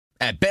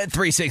At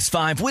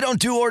Bet365, we don't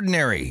do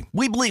ordinary.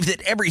 We believe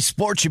that every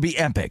sport should be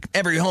epic.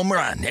 Every home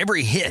run,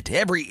 every hit,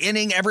 every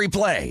inning, every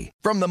play.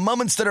 From the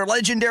moments that are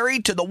legendary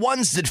to the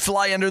ones that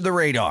fly under the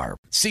radar.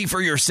 See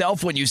for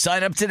yourself when you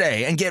sign up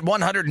today and get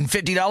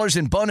 $150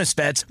 in bonus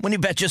bets when you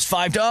bet just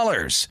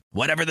 $5.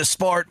 Whatever the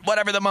sport,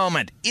 whatever the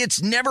moment,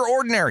 it's never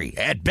ordinary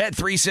at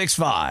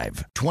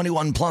Bet365.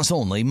 21 plus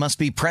only. Must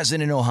be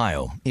present in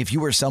Ohio. If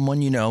you or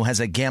someone you know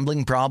has a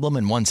gambling problem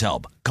and wants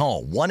help,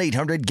 call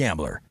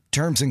 1-800-GAMBLER.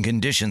 Terms and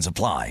conditions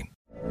apply.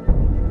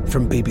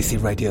 From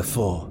BBC Radio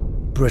 4,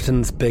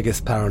 Britain's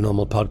biggest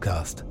paranormal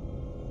podcast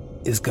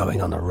is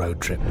going on a road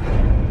trip.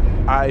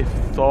 I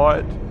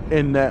thought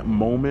in that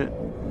moment,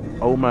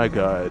 oh my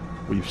God,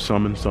 we've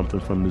summoned something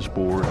from this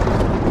board.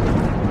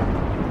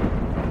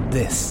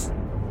 This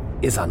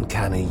is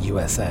Uncanny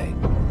USA.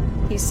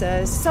 He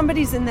says,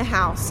 somebody's in the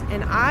house,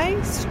 and I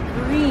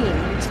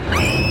screamed.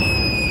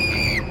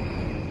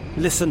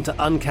 Listen to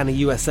Uncanny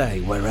USA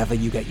wherever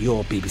you get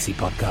your BBC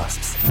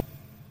podcasts,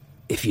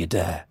 if you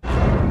dare.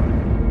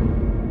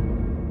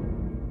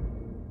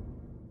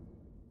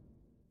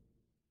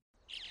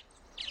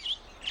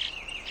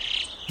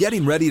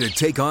 Getting ready to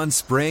take on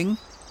spring?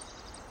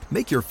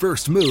 Make your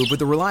first move with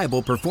the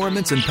reliable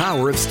performance and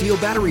power of Steel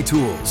battery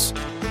tools.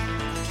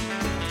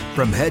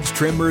 From hedge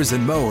trimmers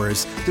and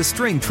mowers to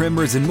string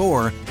trimmers and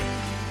more,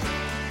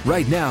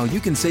 right now you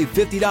can save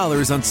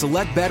 $50 on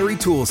select battery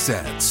tool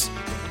sets.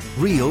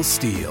 Real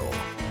Steel.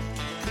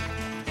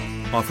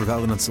 Offer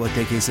valid on select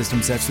AK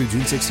system sets through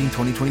June 16,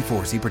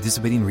 2024. See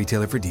participating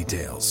retailer for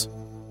details.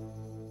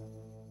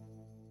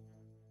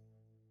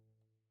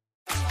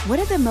 What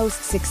do the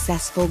most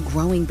successful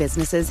growing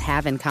businesses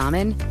have in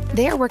common?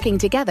 They're working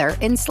together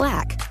in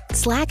Slack.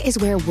 Slack is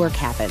where work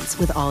happens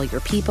with all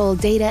your people,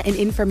 data, and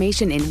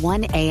information in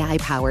one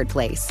AI-powered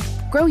place.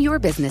 Grow your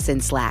business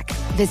in Slack.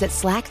 Visit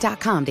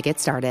slack.com to get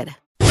started.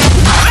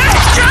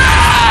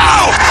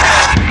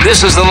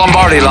 This is the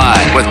Lombardi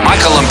Line with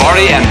Michael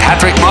Lombardi and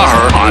Patrick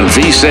Maher on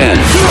VSiN.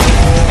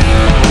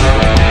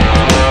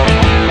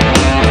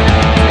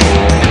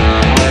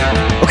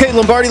 Okay,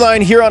 Lombardi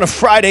Line here on a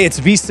Friday. It's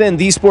VSiN,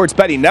 the Sports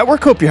Betting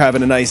Network. Hope you're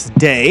having a nice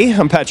day.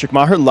 I'm Patrick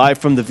Maher, live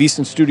from the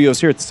VSiN studios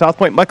here at the South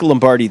Point. Michael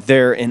Lombardi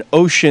there in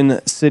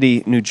Ocean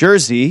City, New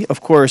Jersey. Of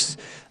course,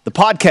 the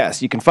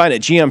podcast you can find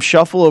at GM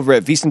Shuffle over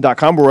at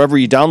VSiN.com, wherever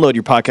you download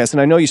your podcast.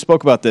 And I know you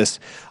spoke about this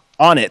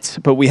on it,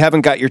 but we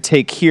haven't got your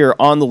take here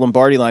on the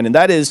Lombardi Line, and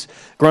that is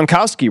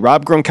Gronkowski.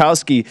 Rob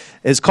Gronkowski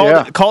has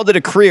called it a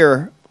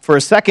career for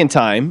a second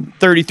time,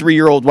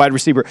 33-year-old wide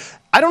receiver.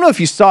 I don't know if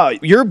you saw,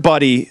 your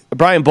buddy,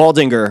 Brian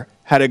Baldinger,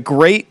 had a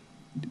great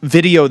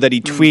video that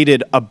he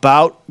tweeted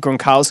about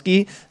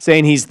Gronkowski,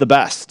 saying he's the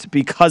best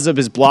because of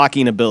his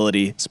blocking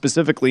ability,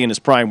 specifically in his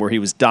prime where he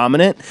was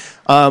dominant.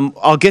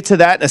 I'll get to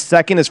that in a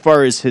second as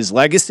far as his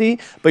legacy,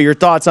 but your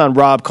thoughts on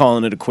Rob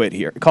calling it a quit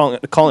here, calling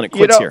it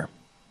quits here.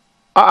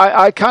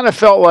 I kind of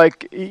felt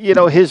like,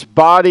 his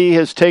body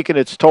has taken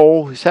its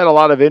toll. He's had a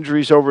lot of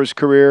injuries over his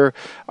career.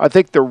 I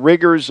think the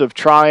rigors of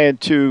trying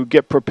to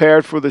get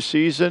prepared for the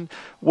season,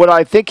 what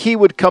I think he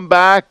would come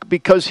back,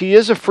 because he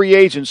is a free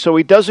agent, so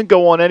he doesn't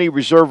go on any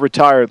reserve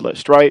retired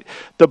list, right?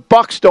 The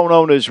Bucs don't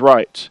own his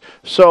rights.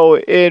 So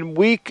in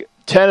week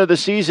 10 of the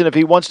season, if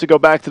he wants to go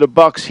back to the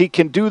Bucs, he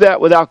can do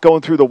that without going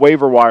through the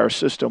waiver wire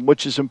system,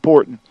 which is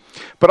important.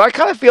 But I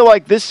kind of feel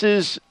like this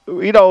is,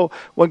 when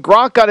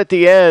Gronk got at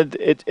the end,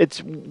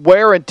 it's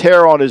wear and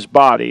tear on his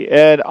body.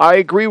 And I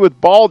agree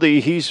with Baldy.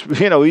 He's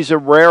a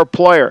rare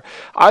player.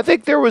 I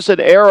think there was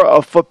an era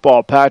of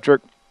football,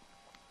 Patrick,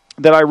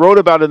 that I wrote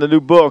about in the new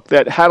book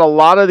that had a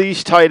lot of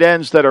these tight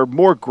ends that are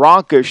more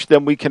Gronkish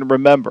than we can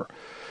remember.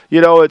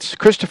 It's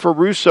Christopher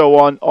Russo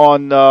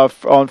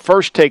on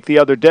First Take the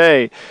other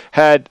day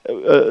had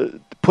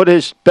put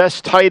his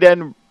best tight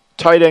end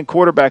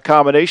quarterback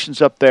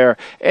combinations up there,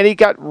 and he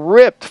got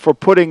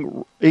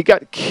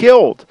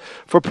killed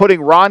for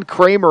putting Ron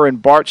Kramer and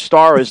Bart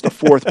Starr as the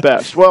fourth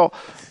best. Well,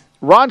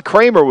 Ron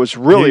Kramer was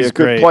really a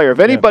good player. If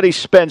anybody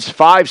spends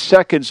 5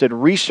 seconds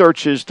and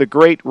researches the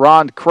great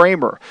Ron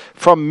Kramer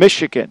from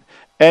Michigan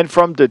and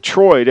from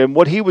Detroit and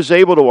what he was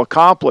able to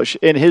accomplish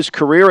in his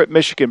career at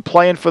Michigan,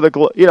 playing for with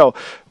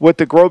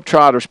the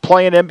Globetrotters,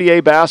 playing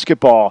NBA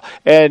basketball,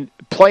 and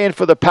playing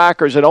for the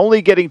Packers, and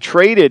only getting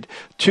traded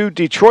to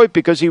Detroit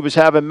because he was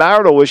having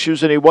marital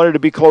issues and he wanted to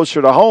be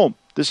closer to home.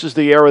 This is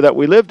the era that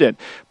we lived in.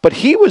 But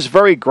he was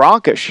very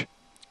Gronkish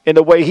in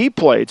the way he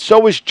played.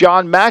 So was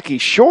John Mackey,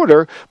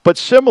 shorter but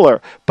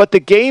similar. But the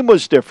game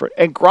was different,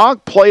 and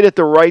Gronk played at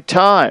the right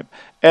time.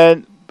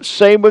 And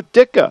same with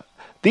Ditka.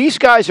 These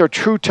guys are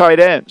true tight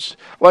ends.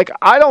 I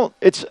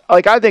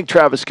think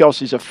Travis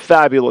Kelce's a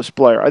fabulous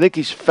player. I think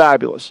he's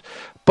fabulous.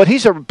 But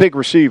he's a big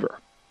receiver.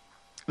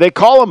 They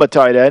call him a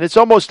tight end. It's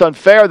almost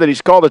unfair that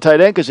he's called a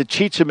tight end because it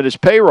cheats him in his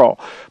payroll.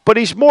 But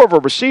he's more of a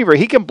receiver.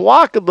 He can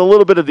block a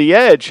little bit of the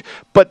edge.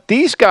 But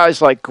these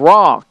guys like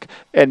Gronk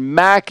and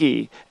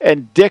Mackey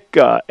and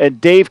Ditka and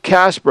Dave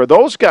Casper,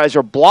 those guys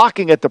are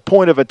blocking at the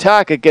point of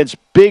attack against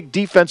big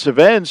defensive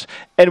ends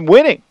and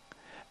winning.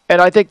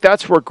 And I think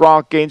that's where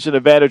Gronk gains an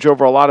advantage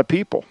over a lot of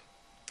people.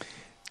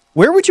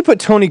 Where would you put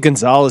Tony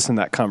Gonzalez in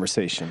that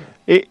conversation?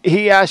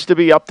 He has to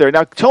be up there.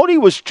 Now, Tony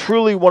was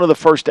truly one of the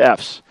first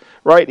Fs.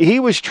 Right? He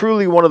was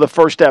truly one of the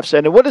first Fs.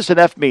 And what does an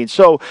F mean?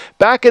 So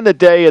back in the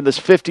day in the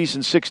 50s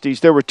and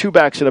 60s, there were two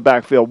backs in the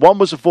backfield. One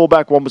was a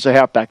fullback, one was a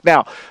halfback.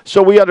 Now,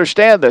 so we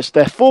understand this.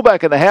 The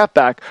fullback and the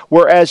halfback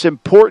were as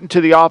important to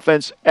the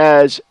offense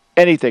as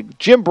anything.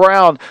 Jim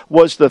Brown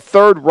was the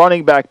third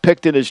running back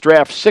picked in his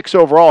draft, 6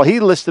 overall. He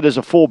listed as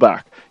a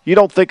fullback. You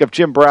don't think of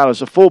Jim Brown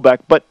as a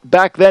fullback, but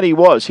back then he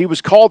was. He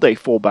was called a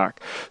fullback.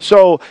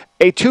 So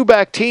a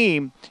two-back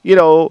team,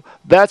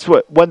 that's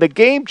when the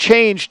game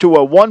changed to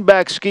a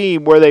one-back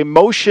scheme where they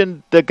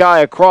motioned the guy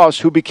across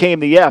who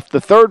became the F,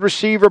 the third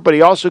receiver, but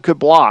he also could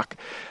block.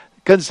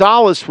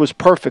 Gonzalez was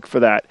perfect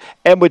for that.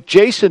 And with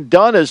Jason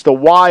Dunn as the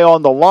Y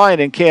on the line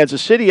in Kansas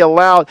City, it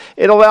allowed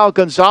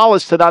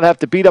Gonzalez to not have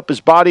to beat up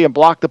his body and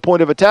block the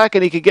point of attack,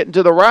 and he could get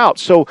into the route.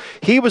 So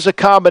he was a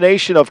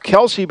combination of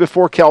Kelsey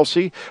before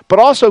Kelsey, but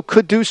also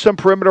could do some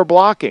perimeter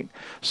blocking.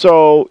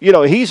 So,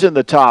 he's in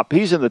the top.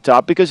 He's in the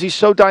top because he's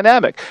so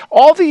dynamic.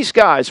 All these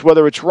guys,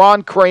 whether it's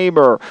Ron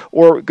Kramer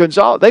or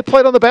Gonzalez, they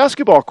played on the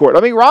basketball court. I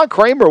mean, Ron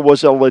Kramer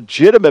was a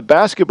legitimate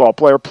basketball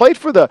player, played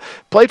for the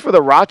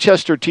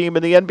Rochester team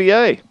in the NBA.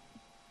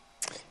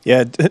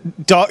 Yeah,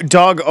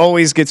 Dog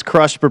always gets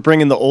crushed for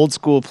bringing the old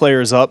school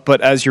players up,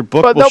 but as your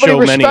book will show,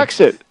 nobody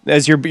respects it.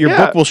 As your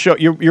book will show,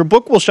 your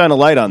book will shine a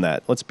light on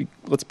that. Let's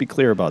be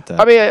clear about that.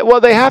 I mean, well,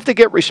 they have to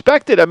get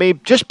respected. I mean,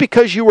 just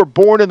because you were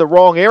born in the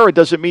wrong era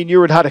doesn't mean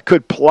you're not a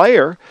good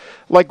player.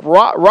 Like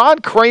Ron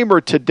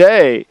Kramer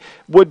today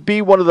would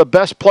be one of the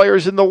best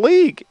players in the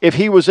league if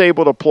he was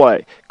able to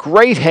play.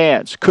 Great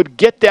hands, could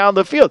get down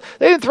the field.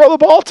 They didn't throw the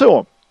ball to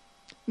him.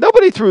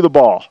 Nobody threw the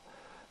ball.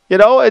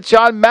 It's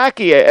John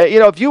Mackey.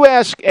 If you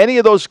ask any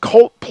of those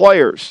Colt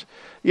players,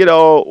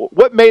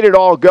 what made it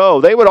all go,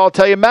 they would all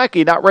tell you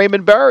Mackey, not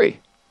Raymond Berry.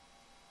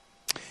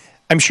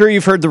 I'm sure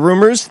you've heard the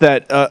rumors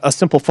that a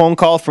simple phone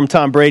call from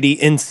Tom Brady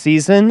in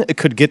season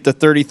could get the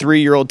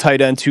 33-year-old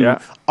tight end to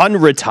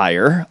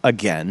unretire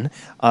again.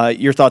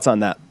 Your thoughts on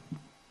that?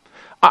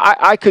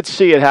 I could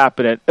see it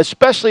happening,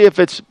 especially if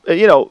it's,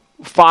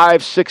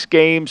 5-6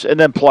 games and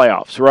then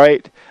playoffs,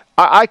 right?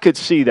 I could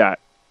see that.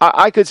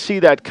 I could see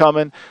that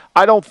coming.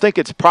 I don't think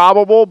it's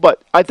probable,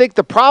 but I think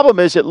the problem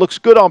is it looks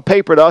good on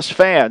paper to us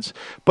fans.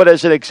 But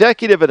as an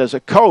executive and as a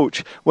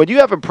coach, when you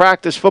haven't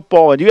practiced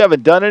football and you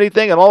haven't done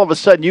anything and all of a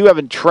sudden you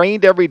haven't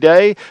trained every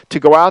day to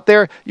go out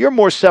there, you're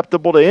more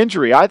susceptible to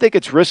injury. I think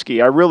it's risky.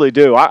 I really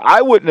do.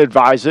 I wouldn't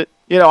advise it.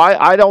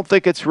 I don't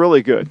think it's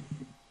really good.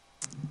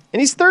 And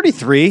he's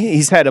 33.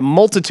 He's had a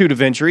multitude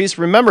of injuries.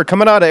 Remember,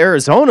 coming out of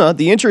Arizona,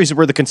 the injuries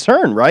were the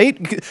concern, right?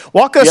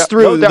 Walk us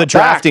through the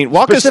drafting.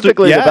 Walk us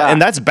through, and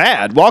that's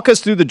bad. Walk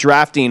us through the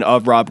drafting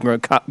of Rob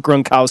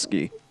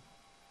Gronkowski.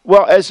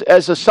 Well,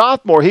 as a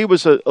sophomore, he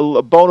was a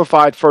bona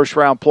fide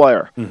first-round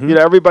player. Mm-hmm.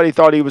 Everybody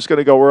thought he was going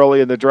to go early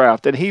in the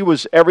draft, and he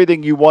was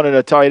everything you want in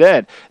a tight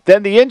end.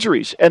 Then the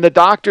injuries, and the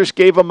doctors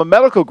gave him a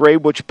medical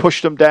grade, which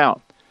pushed him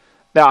down.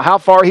 Now, how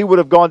far he would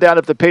have gone down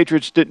if the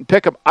Patriots didn't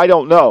pick him, I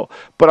don't know.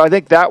 But I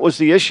think that was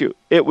the issue.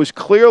 It was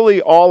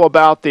clearly all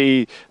about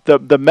the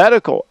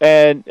medical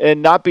and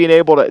not being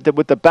able to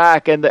with the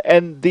back and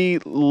the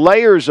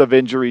layers of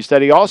injuries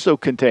that he also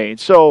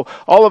contained. So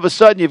all of a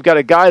sudden you've got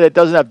a guy that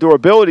doesn't have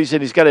durabilities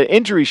and he's got an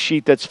injury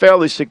sheet that's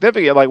fairly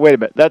significant. Like, wait a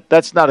minute,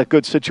 that's not a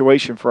good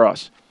situation for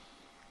us.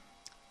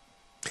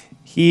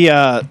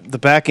 The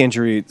back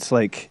injury, it's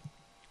like,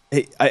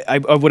 I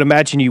would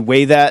imagine you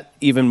weigh that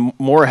even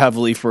more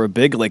heavily for a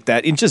big like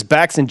that. And just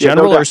backs in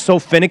general are so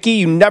finicky.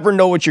 You never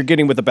know what you're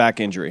getting with a back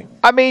injury.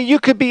 I mean, you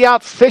could be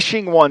out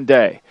fishing one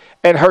day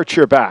and hurt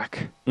your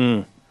back.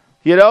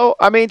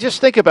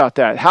 Just think about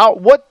that.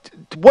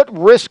 What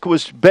risk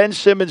was Ben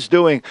Simmons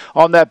doing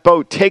on that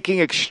boat, taking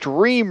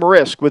extreme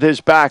risk with his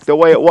back the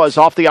way it was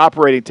off the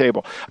operating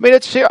table?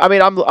 I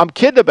mean, I'm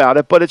kidding about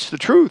it, but it's the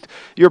truth.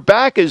 Your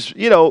back is,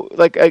 like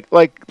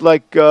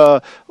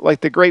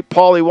the great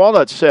Paulie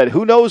Walnut said,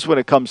 who knows when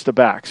it comes to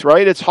backs,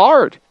 right? It's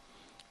hard.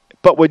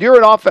 But when you're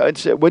an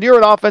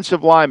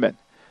offensive lineman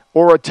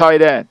or a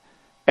tight end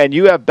and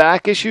you have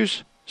back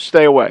issues,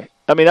 stay away.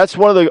 I mean, that's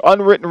one of the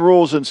unwritten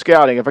rules in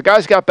scouting. If a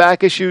guy's got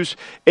back issues,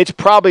 it's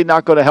probably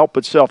not going to help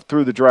itself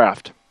through the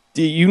draft.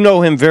 You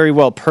know him very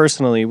well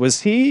personally.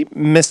 Was he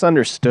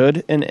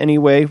misunderstood in any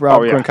way,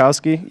 Rob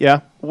Gronkowski?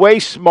 Yeah. Way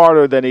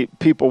smarter than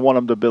people want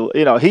him to be.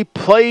 He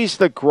plays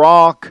the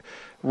Gronk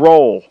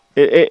role.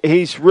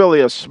 He's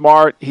really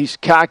he's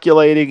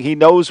calculating. He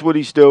knows what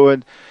he's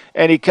doing.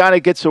 And he kind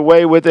of gets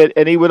away with it.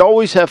 And he would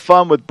always have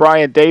fun with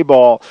Brian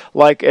Daboll.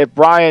 Like if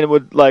Brian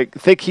would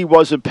think he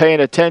wasn't paying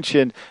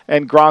attention,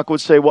 and Gronk would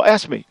say, "Well,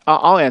 ask me.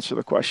 I'll answer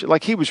the question."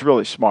 Like he was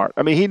really smart.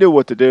 I mean, he knew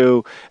what to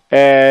do,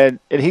 and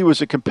he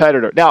was a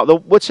competitor. Now,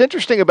 what's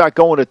interesting about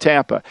going to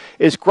Tampa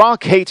is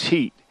Gronk hates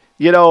heat.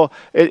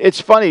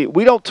 It's funny.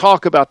 We don't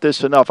talk about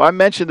this enough. I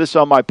mentioned this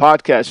on my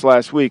podcast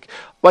last week.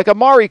 Like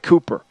Amari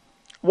Cooper.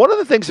 One of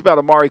the things about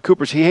Amari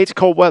Cooper is he hates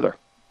cold weather.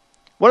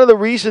 One of the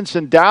reasons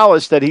in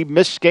Dallas that he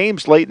missed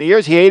games late in the year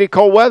is he hated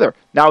cold weather.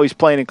 Now he's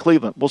playing in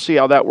Cleveland. We'll see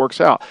how that works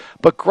out.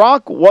 But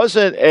Gronk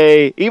wasn't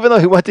even though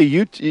he went to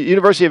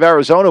University of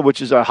Arizona,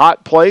 which is a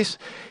hot place,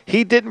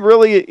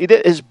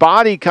 his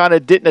body kind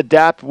of didn't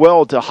adapt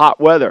well to hot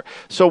weather.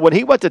 So when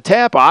he went to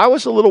Tampa, I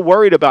was a little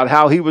worried about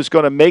how he was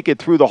going to make it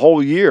through the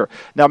whole year.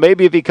 Now,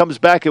 maybe if he comes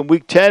back in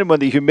week 10 when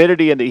the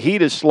humidity and the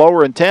heat is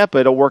slower in Tampa,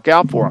 it'll work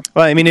out for him.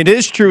 Well, I mean, it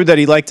is true that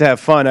he liked to have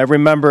fun. I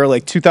remember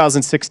like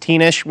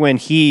 2016-ish when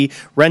he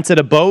rented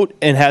a boat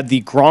and had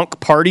the Gronk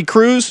party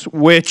cruise,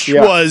 which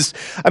was,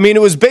 I mean,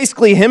 it was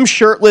basically him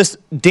shirtless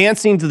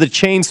dancing to the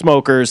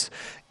Chainsmokers.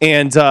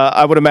 And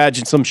I would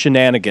imagine some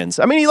shenanigans.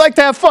 I mean, he liked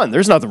to have fun.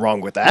 There's nothing wrong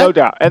with that. No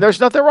doubt. And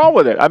there's nothing wrong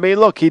with it. I mean,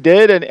 look, he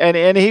did.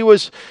 And he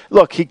was,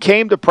 he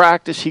came to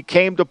practice. He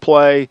came to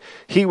play.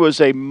 He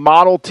was a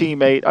model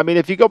teammate. I mean,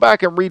 if you go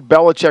back and read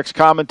Belichick's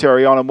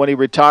commentary on him when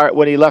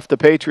he left the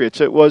Patriots,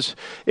 it was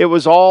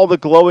all the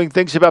glowing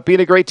things about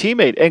being a great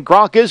teammate. And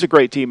Gronk is a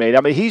great teammate.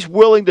 I mean, he's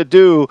willing to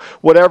do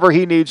whatever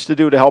he needs to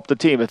do to help the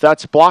team. If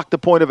that's block the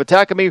point of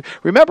attack. I mean,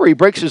 remember, he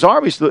breaks his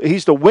arm. He's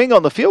the wing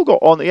on the field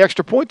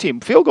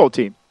goal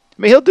team.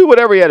 I mean, he'll do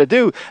whatever he had to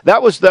do.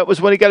 That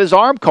was when he got his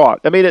arm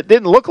caught. I mean, it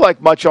didn't look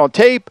like much on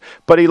tape,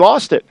 but he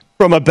lost it.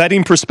 From a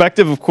betting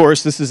perspective, of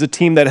course, this is a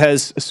team that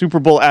has Super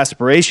Bowl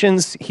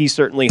aspirations. He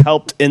certainly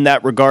helped in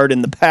that regard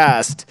in the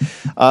past.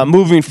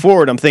 Moving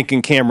forward, I'm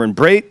thinking Cameron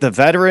Brate, the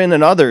veteran,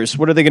 and others.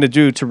 What are they going to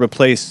do to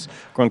replace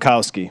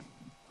Gronkowski?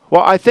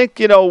 Well, I think,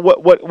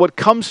 what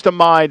comes to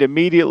mind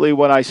immediately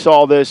when I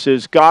saw this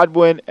is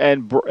Godwin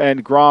and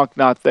Gronk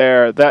not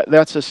there.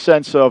 That's a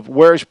sense of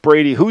where's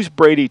Brady? Who's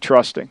Brady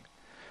trusting?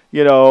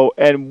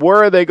 And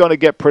where are they going to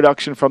get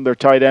production from their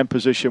tight end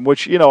position?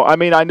 Which, I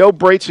know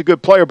Brate's a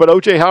good player, but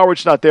O.J.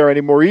 Howard's not there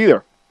anymore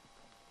either.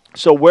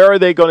 So where are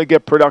they going to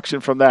get production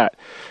from that?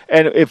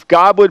 And if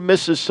Godwin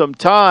misses some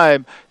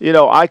time,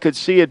 I could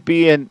see it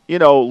being,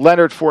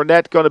 Leonard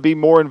Fournette going to be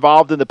more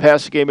involved in the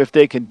passing game if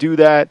they can do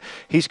that.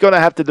 He's going to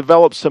have to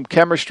develop some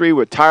chemistry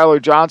with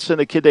Tyler Johnson,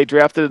 the kid they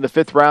drafted in the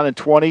 5th round in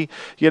 20.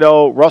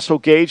 Russell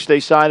Gage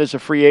they signed as a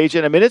free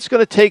agent. I mean, it's going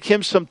to take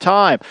him some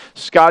time.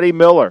 Scotty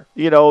Miller,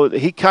 he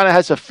kind of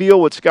has a feel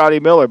with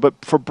Scotty Miller.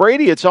 But for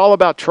Brady, it's all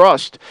about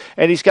trust.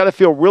 And he's got to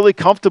feel really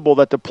comfortable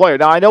that the player.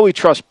 Now, I know he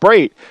trusts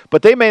Brate,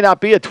 but they may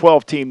not be a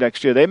 12 team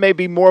next year. They may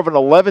be more of an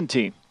 11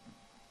 team.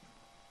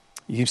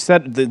 You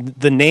said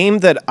the name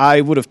that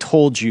I would have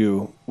told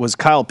you was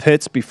Kyle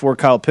Pitts before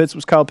Kyle Pitts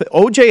was Kyle Pitts.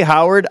 O.J.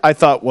 Howard, I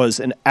thought was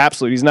an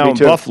absolute. He's now in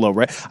Buffalo,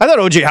 right? I thought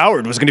O.J.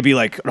 Howard was going to be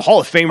like a Hall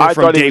of Famer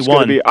from day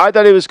one. I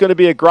thought he was going to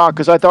be a Gronk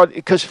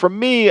because for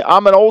me,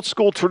 I'm an old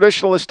school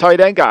traditionalist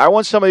tight end guy. I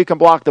want somebody who can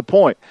block the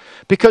point.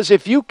 Because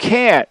if you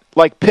can't,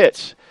 like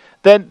Pitts,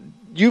 then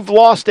you've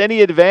lost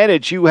any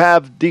advantage you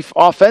have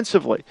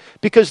offensively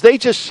because they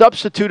just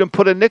substitute and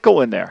put a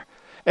nickel in there.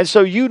 And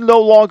so you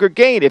no longer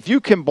gain. If you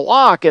can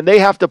block and they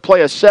have to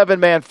play a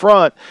 7-man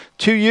front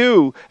to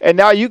you, and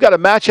now you got a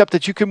matchup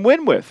that you can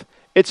win with.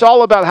 It's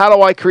all about how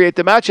do I create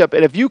the matchup.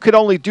 And if you can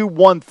only do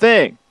one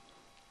thing,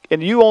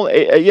 and you only,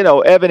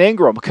 Evan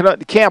Ingram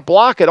can't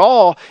block at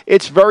all,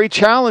 it's very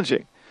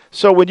challenging.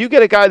 So when you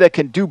get a guy that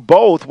can do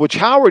both, which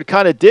Howard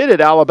kind of did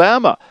at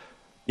Alabama,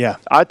 yeah,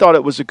 I thought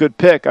it was a good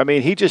pick. I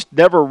mean, he just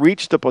never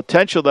reached the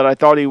potential that I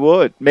thought he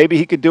would. Maybe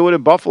he could do it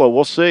in Buffalo.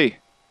 We'll see.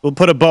 We'll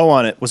put a bow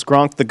on it. Was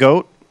Gronk the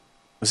GOAT?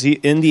 Was he,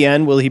 in the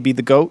end, will he be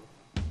the GOAT?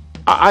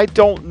 I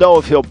don't know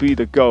if he'll be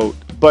the GOAT,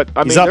 but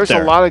I mean, there's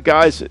a lot of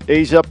guys.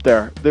 He's up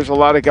there. There's a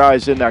lot of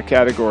guys in that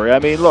category. I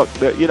mean, look,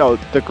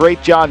 the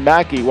great John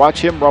Mackey, watch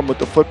him run with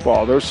the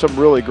football. There's some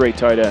really great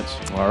tight ends.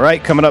 All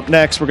right, coming up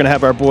next, we're going to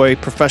have our boy,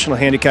 professional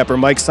handicapper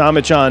Mike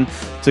Somich on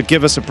to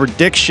give us a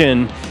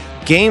prediction.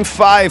 Game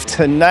 5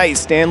 tonight,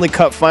 Stanley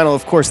Cup final.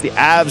 Of course, the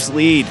Avs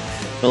lead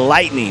the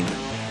Lightning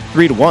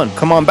 3-1.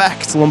 Come on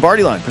back. It's the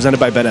Lombardi Line, presented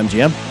by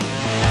BetMGM.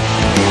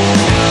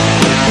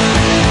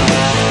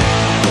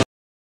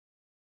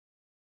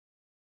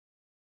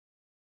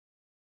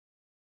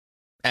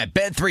 At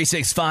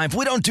Bet365,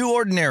 we don't do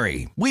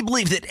ordinary. We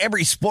believe that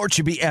every sport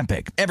should be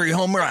epic. Every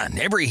home run,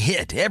 every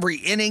hit, every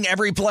inning,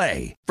 every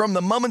play. From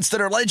the moments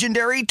that are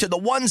legendary to the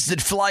ones that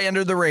fly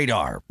under the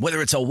radar.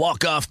 Whether it's a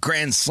walk-off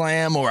grand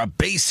slam or a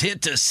base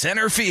hit to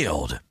center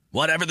field.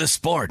 Whatever the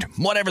sport,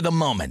 whatever the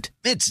moment.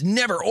 It's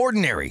never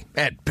ordinary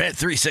at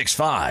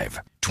Bet365.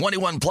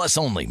 21 plus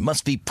only.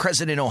 Must be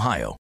present in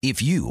Ohio.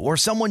 If you or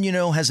someone you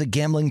know has a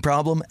gambling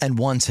problem and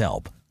wants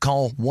help,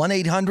 call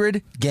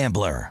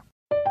 1-800-GAMBLER.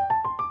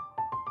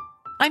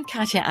 I'm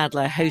Katya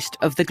Adler, host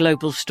of The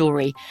Global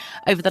Story.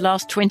 Over the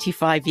last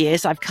 25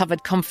 years, I've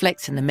covered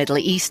conflicts in the Middle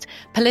East,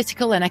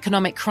 political and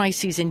economic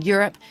crises in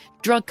Europe,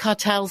 drug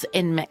cartels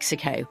in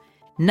Mexico.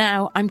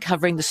 Now I'm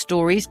covering the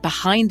stories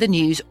behind the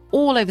news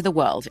all over the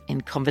world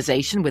in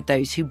conversation with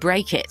those who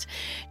break it.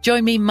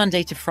 Join me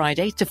Monday to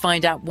Friday to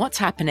find out what's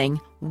happening,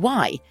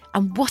 why,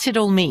 and what it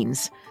all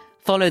means.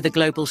 Follow The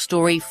Global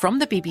Story from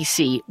the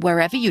BBC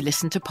wherever you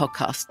listen to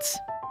podcasts.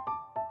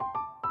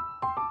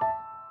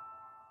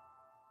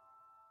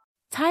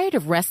 Tired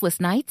of restless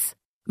nights?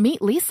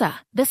 Meet Leesa,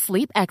 the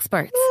sleep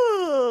experts.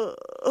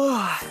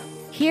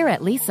 Here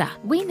at Leesa,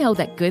 we know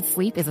that good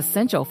sleep is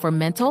essential for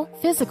mental,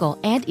 physical,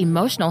 and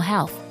emotional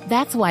health.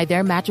 That's why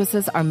their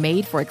mattresses are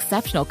made for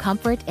exceptional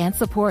comfort and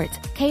support,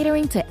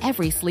 catering to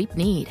every sleep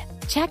need.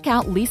 Check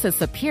out Leesa's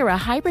Sapira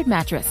Hybrid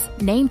Mattress,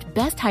 named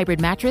Best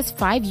Hybrid Mattress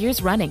 5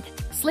 years running.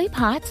 Sleep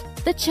hot?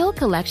 The Chill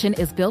Collection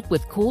is built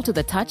with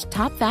cool-to-the-touch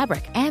top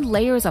fabric and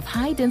layers of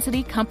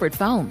high-density comfort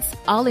foams,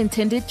 all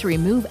intended to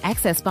remove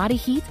excess body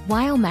heat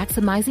while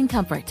maximizing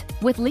comfort.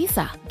 With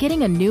Leesa,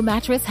 getting a new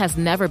mattress has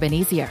never been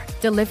easier.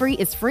 Delivery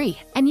is free,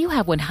 and you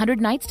have 100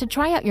 nights to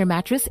try out your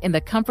mattress in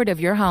the comfort of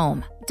your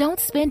home.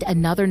 Don't spend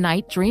another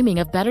night dreaming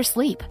of better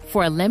sleep.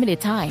 For a limited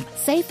time,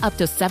 save up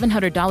to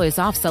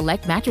 $700 off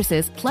select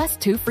mattresses plus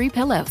 2 free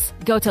pillows.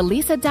 Go to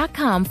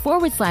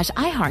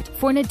leesa.com/iHeart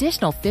for an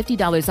additional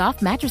 $50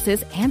 off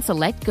mattresses and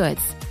select goods.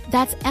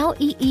 That's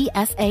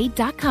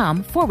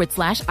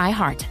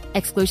LEESA.com/iHeart.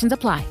 Exclusions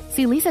apply.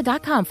 See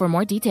leesa.com for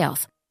more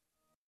details.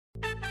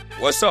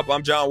 What's up?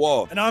 I'm John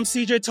Wall. And I'm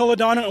CJ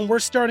Toledano, and we're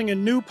starting a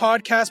new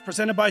podcast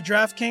presented by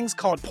DraftKings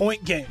called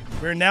Point Game.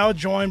 We're now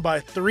joined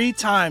by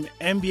 3-time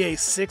NBA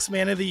Sixth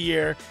Man of the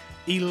Year,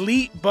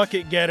 elite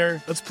bucket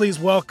getter. Let's please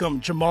welcome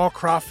Jamal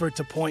Crawford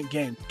to Point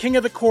Game. King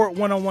of the Court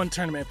one-on-one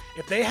tournament.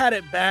 If they had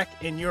it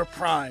back in your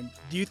prime,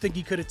 do you think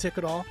you could have took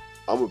it all?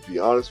 I'm going to be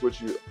honest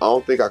with you. I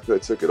don't think I could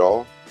have took it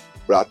all,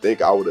 but I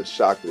think I would have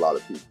shocked a lot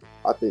of people.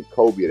 I think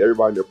Kobe and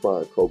everybody in their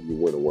prime, Kobe would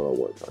win a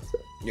one-on-one contest.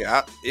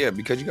 Yeah,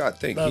 because you got to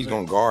think he's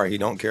going to guard. He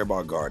don't care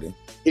about guarding.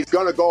 He's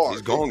going to guard.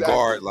 He's going to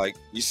guard. Like,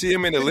 you see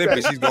him in the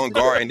Olympics, he's going to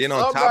guard. And then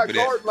on top of that. I'm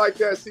not guarding like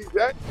that,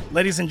 CJ.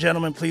 Ladies and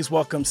gentlemen, please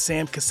welcome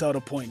Sam Cassell to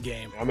Point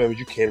Game. I remember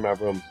you came out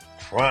from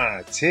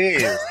prime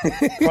 10.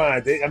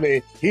 Prime. I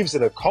mean, he was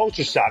in a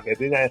culture shock. And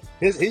then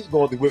he's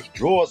going through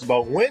withdrawals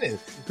about winning.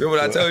 Remember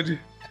what I told you?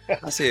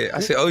 I said,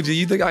 OG,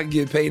 you think I can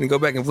get paid and go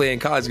back and play in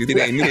college because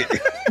it ain't it?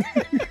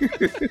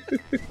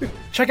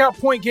 Check out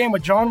Point Game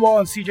with John Wall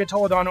and CJ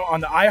Toledano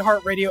on the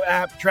iHeartRadio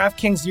app,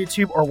 DraftKings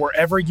YouTube, or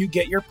wherever you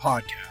get your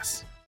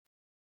podcasts.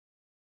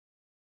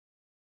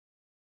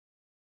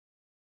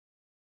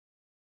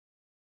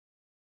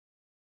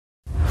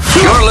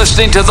 You're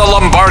listening to The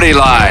Lombardi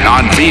Line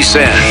on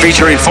VSiN,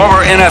 featuring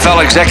former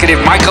NFL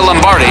executive Michael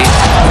Lombardi.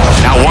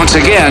 Now, once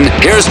again,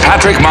 here's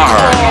Patrick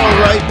Maher.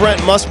 All right,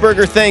 Brent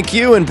Musburger, thank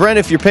you. And Brent,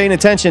 if you're paying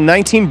attention,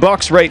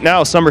 $19 right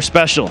now, summer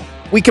special.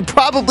 We could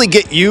probably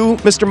get you,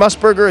 Mr.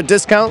 Musburger, a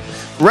discount.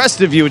 The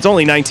rest of you, it's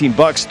only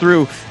 $19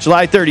 through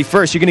July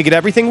 31st. You're going to get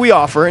everything we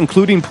offer,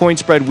 including Point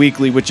Spread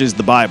Weekly, which is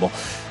the Bible,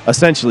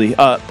 essentially.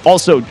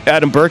 Also,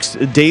 Adam Burke's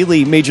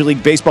daily Major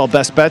League Baseball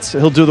best bets.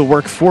 He'll do the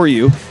work for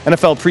you.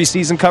 NFL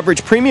preseason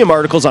coverage, premium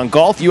articles on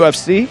golf,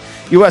 UFC,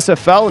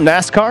 USFL,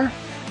 NASCAR.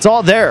 It's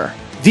all there.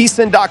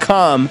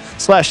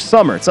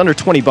 VSiN.com/summer. It's under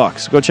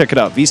 $20. Go check it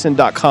out.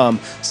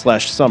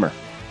 VSiN.com/summer.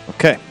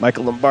 Okay,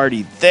 Michael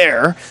Lombardi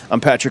there. I'm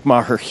Patrick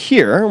Maher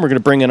here, and we're going to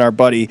bring in our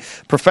buddy,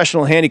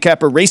 professional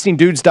handicapper,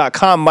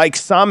 RacingDudes.com. Mike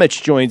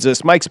Somich joins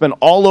us. Mike's been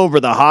all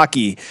over the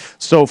hockey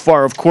so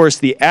far. Of course,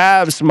 the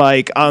Avs,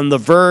 Mike, on the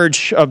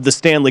verge of the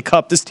Stanley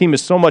Cup. This team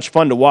is so much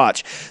fun to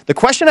watch. The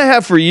question I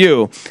have for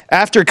you,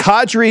 after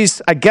Kadri's,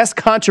 I guess,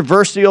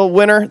 controversial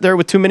winner there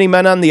with too many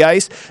men on the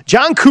ice,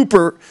 John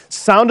Cooper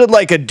sounded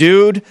like a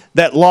dude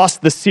that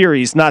lost the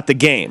series, not the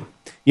game.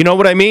 You know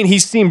what I mean? He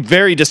seemed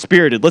very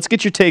dispirited. Let's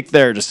get your take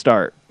there to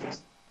start.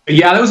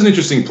 Yeah, that was an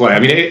interesting play. I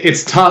mean,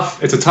 it's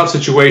tough. It's a tough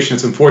situation.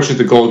 It's unfortunate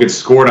the goal gets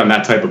scored on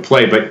that type of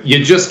play, but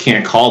you just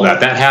can't call that.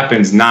 That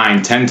happens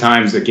 9-10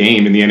 times a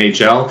game in the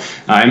NHL.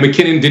 And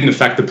McKinnon didn't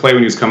affect the play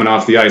when he was coming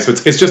off the ice. So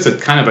it's just a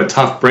kind of a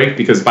tough break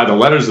because by the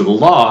letters of the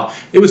law,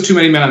 it was too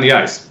many men on the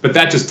ice. But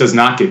that just does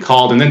not get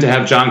called. And then to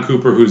have John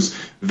Cooper, who's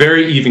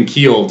very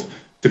even-keeled,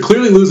 to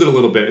clearly lose it a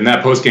little bit in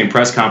that post-game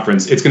press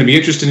conference, it's going to be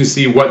interesting to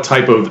see what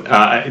type of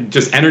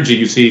just energy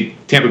you see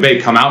Tampa Bay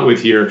come out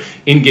with here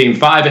in Game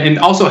 5, and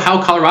also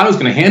how Colorado is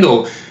going to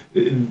handle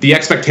the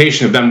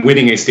expectation of them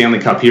winning a Stanley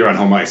Cup here on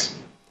home ice.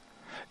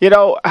 You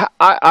know,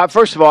 I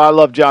first of all, I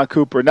love John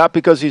Cooper, not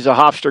because he's a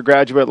Hofstra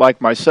graduate like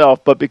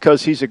myself, but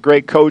because he's a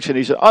great coach and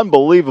he's an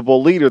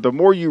unbelievable leader. The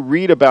more you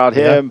read about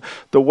him,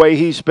 the way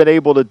he's been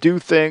able to do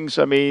things,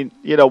 I mean,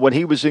 you know, when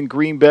he was in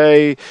Green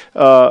Bay,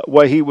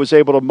 where he was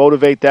able to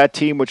motivate that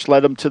team, which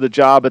led him to the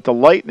job at the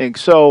Lightning.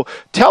 So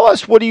tell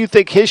us, what do you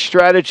think his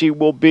strategy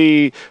will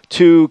be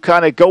to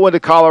kind of go into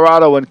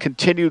Colorado and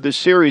continue the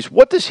series?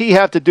 What does he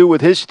have to do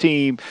with his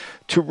team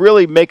to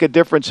really make a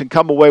difference and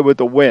come away with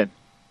a win?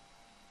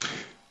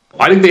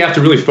 I think they have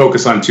to really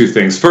focus on two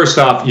things. First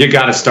off, you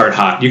got to start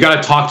hot. You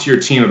got to talk to your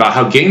team about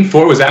how Game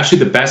 4 was actually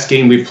the best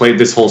game we've played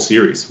this whole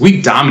series.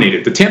 We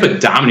dominated. The Tampa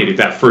dominated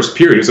that first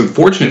period. It was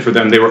unfortunate for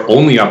them. They were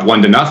only up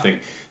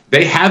 1-0.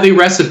 They have a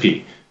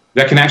recipe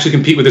that can actually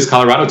compete with this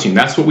Colorado team.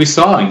 That's what we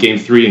saw in Game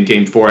 3 and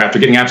Game 4 after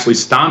getting absolutely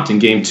stomped in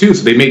Game 2.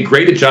 So they made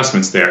great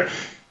adjustments there.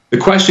 The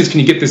question is, can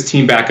you get this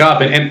team back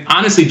up? And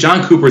honestly,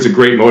 John Cooper is a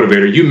great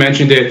motivator. You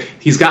mentioned it.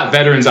 He's got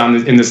veterans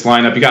in this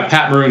lineup. You got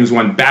Pat Maroon, who's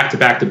won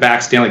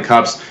back-to-back Stanley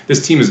Cups.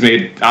 This team has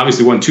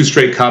obviously won 2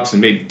 straight Cups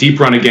and made deep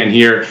run again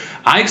here.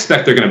 I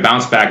expect they're going to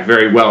bounce back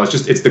very well.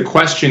 It's the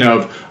question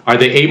of, are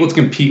they able to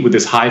compete with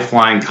this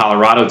high-flying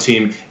Colorado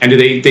team? And do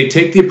they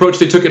take the approach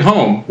they took at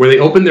home, where they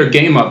opened their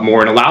game up more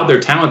and allowed their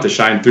talent to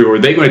shine through? Or are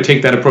they going to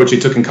take that approach they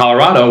took in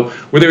Colorado,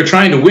 where they were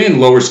trying to win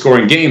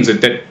lower-scoring games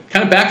that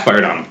kind of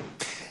backfired on them?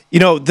 You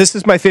know, this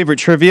is my favorite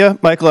trivia.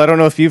 Michael, I don't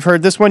know if you've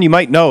heard this one. You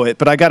might know it,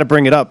 but I got to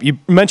bring it up. You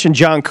mentioned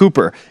John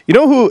Cooper. You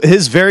know who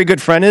his very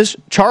good friend is?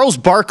 Charles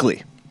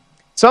Barkley.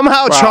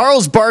 Somehow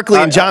Charles Barkley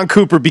and John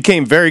Cooper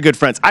became very good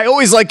friends. I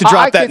always like to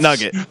drop that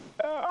nugget.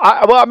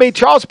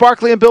 Charles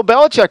Barkley and Bill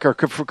Belichick are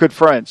good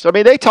friends. I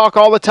mean, they talk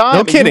all the time.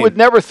 No kidding. You would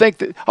never think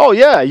that. Oh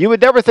yeah, you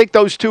would never think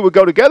those two would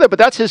go together. But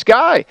that's his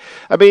guy.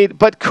 I mean,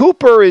 but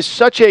Cooper is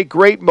such a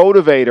great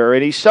motivator,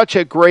 and he's such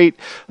a great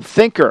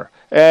thinker.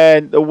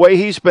 And the way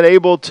he's been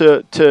able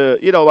to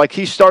like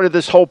he started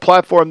this whole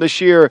platform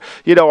this year.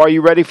 Are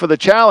you ready for the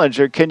challenge,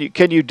 or can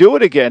you do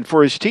it again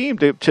for his team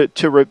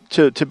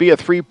to be a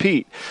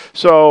three-peat?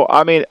 So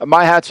I mean,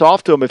 my hat's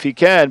off to him if he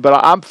can.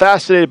 But I'm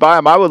fascinated by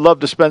him. I would love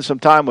to spend some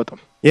time with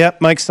him.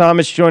 Yep, Mike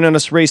Somich joining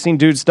us,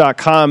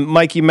 RacingDudes.com.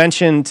 Mike, you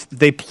mentioned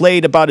they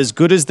played about as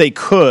good as they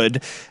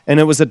could, and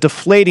it was a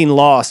deflating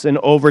loss in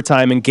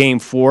overtime in Game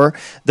 4.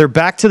 They're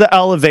back to the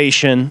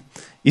elevation.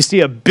 You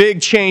see a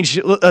big change.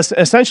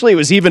 Essentially, it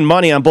was even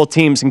money on both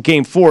teams in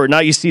Game 4. Now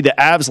you see the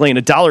Avs laying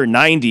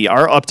 $1.90,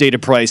 our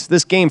updated price.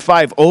 This Game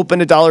 5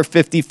 opened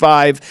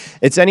 $1.55.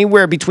 It's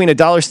anywhere between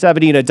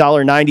 $1.70 and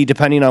 $1.90,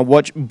 depending on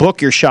what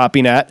book you're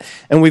shopping at.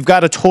 And we've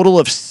got a total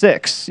of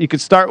 6. You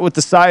could start with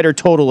the side or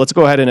total. Let's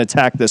go ahead and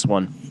attack this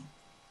one.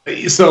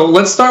 So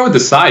let's start with the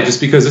side, just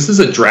because this is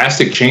a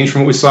drastic change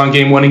from what we saw in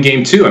Game 1 and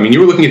Game 2. I mean,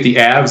 you were looking at the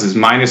Avs as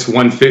minus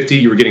 150.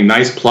 You were getting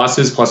nice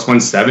pluses, plus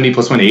 170,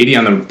 plus 180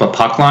 on the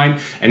puck line.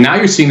 And now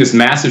you're seeing this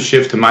massive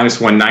shift to minus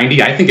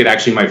 190. I think it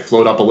actually might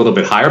float up a little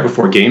bit higher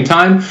before game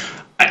time.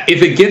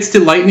 If it gets to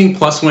Lightning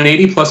plus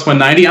 180, plus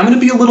 190, I'm going to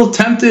be a little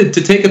tempted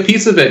to take a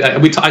piece of it.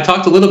 I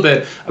talked a little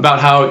bit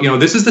about how,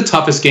 this is the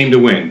toughest game to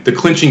win, the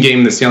clinching game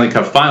in the Stanley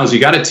Cup Finals. You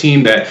got a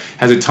team that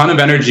has a ton of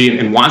energy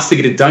and wants to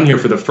get it done here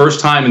for the first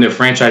time in their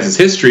franchise's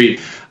history.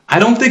 I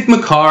don't think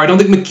Makar, I don't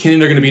think McKinnon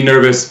are going to be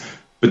nervous,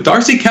 but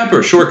Darcy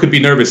Kemper sure could be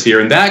nervous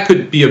here, and that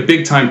could be a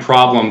big-time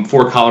problem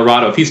for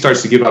Colorado if he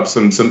starts to give up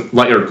some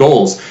lighter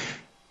goals.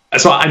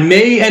 So I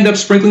may end up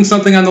sprinkling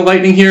something on the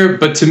Lightning here,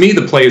 but to me,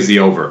 the play is the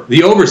over.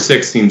 The over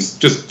 6 seems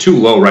just too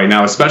low right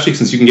now, especially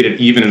since you can get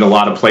it even in a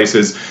lot of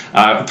places. 3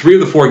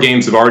 of the 4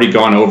 games have already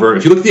gone over.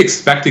 If you look at the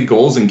expected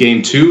goals in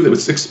Game 2,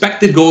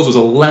 expected goals was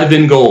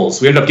 11 goals.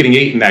 We ended up getting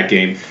 8 in that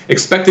game.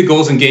 Expected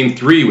goals in Game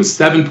 3 was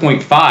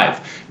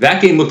 7.5.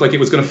 That game looked like it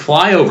was going to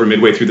fly over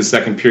midway through the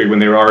second period when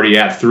they were already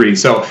at 3.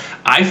 So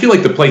I feel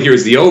like the play here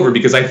is the over,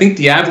 because I think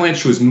the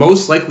Avalanche, who is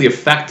most likely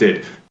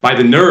affected by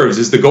the nerves,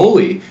 is the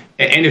goalie.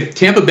 And if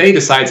Tampa Bay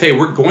decides, hey,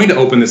 we're going to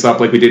open this up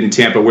like we did in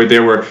Tampa, where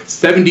there were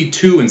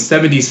 72 and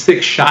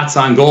 76 shots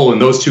on goal in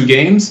those 2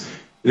 games,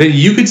 then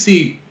you could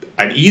see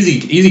an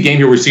easy game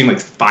here. We're seeing like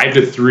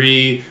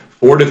 5-3,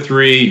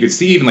 4-3. You could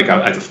see even like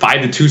a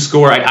 5-2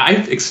 score. I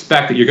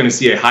expect that you're going to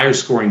see a higher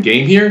scoring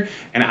game here.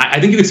 And I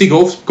think you could see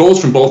goals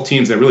from both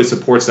teams that really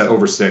supports that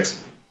over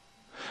 6.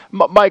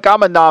 Mike,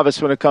 I'm a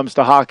novice when it comes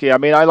to hockey. I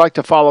mean, I like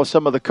to follow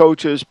some of the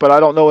coaches, but I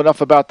don't know enough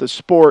about the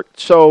sport.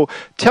 So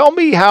tell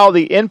me how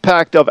the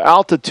impact of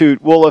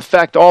altitude will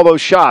affect all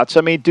those shots.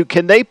 I mean,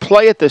 can they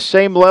play at the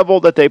same level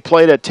that they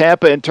played at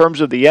Tampa in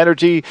terms of the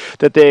energy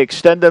that they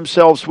extend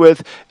themselves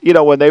with,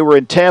 when they were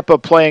in Tampa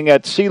playing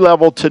at sea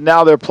level to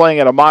now they're playing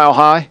at a mile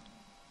high?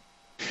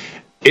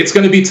 It's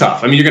going to be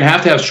tough. I mean, you're going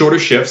to have shorter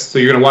shifts, so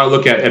you're going to want to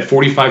look at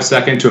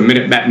 45-second to a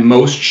minute at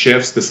most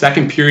shifts. The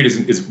second period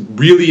is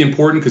really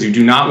important because you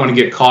do not want to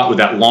get caught with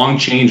that long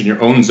change in your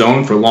own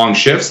zone for long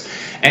shifts.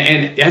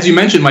 And as you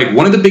mentioned, Mike,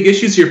 one of the big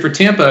issues here for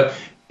Tampa,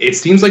 it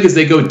seems like as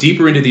they go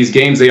deeper into these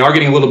games, they are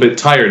getting a little bit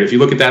tired. If you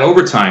look at that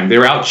overtime, they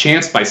were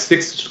outchanced by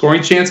 6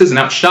 scoring chances and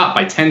outshot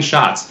by 10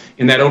 shots.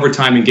 In that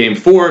overtime in Game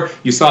 4,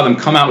 you saw them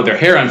come out with their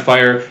hair on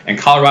fire, and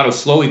Colorado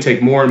slowly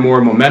take more and more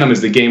momentum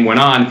as the game went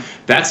on.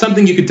 That's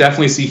something you could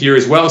definitely see here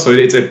as well. So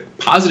it's a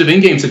positive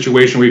in-game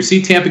situation where you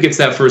see Tampa gets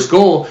that first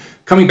goal.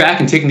 Coming back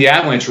and taking the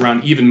Avalanche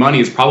around even money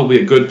is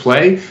probably a good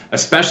play,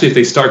 especially if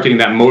they start getting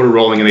that motor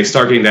rolling and they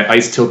start getting that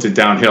ice tilted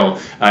downhill.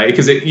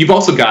 Because you've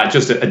also got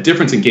just a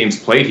difference in games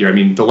played here. I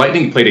mean, the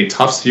Lightning played a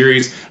tough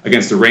series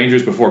against the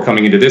Rangers before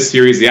coming into this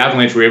series. The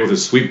Avalanche were able to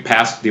sweep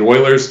past the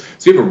Oilers.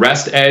 So you have a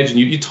rest edge, and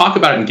you talk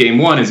about it in Game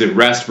 1, is it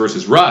rest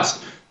versus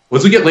rust? Well,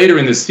 as we get later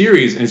in this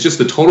series, and it's just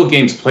the total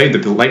games played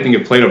that the Lightning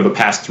have played over the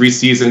past 3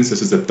 seasons.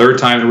 This is the 3rd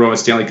time in a row in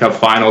Stanley Cup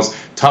Finals.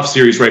 Tough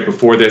series right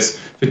before this.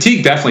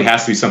 Fatigue definitely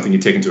has to be something you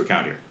take into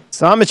account here.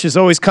 Samich is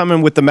always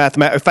coming with the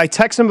mathematics. If I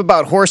text him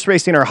about horse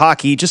racing or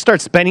hockey, he just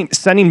starts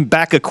sending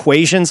back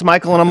equations,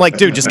 Michael, and I'm like,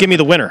 dude, just give me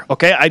the winner,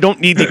 okay? I don't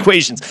need the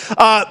equations.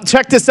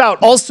 Check this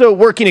out. Also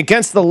working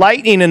against the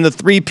Lightning in the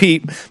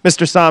three-peat,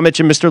 Mr.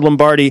 Samich and Mr.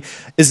 Lombardi.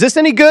 Is this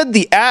any good?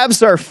 The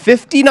Avs are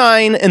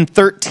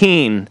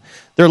 59-13.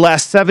 Their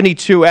last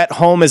 72 at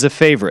home as a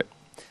favorite.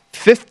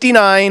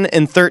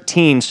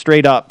 59-13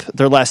 straight up,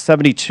 their last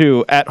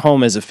 72 at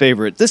home as a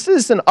favorite. This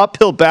is an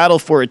uphill battle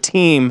for a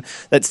team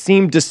that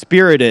seemed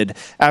dispirited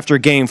after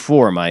Game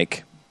 4,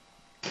 Mike.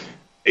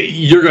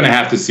 You're going to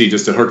have to see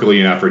just a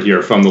Herculean effort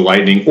here from the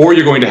Lightning, or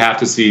you're going to have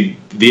to see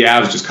the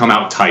Avs just come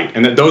out tight.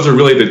 And those are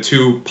really the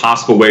two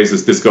possible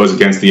ways this goes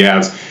against the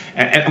Avs.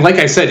 And like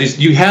I said,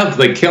 you have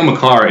like Cale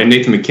Makar and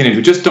Nathan MacKinnon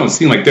who just don't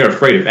seem like they're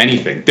afraid of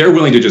anything. They're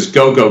willing to just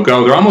go.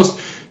 They're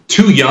almost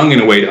too young in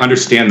a way to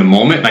understand the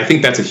moment, and I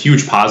think that's a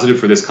huge positive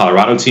for this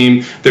Colorado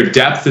team. Their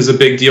depth is a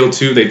big deal,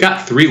 too. They've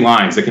got three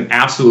lines that can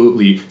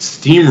absolutely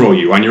steamroll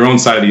you on your own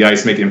side of the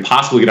ice, make it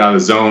impossible to get out of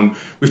the zone.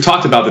 We've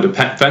talked about the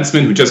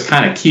defensemen who just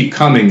kind of keep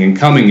coming and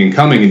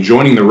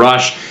joining the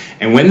rush,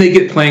 and when they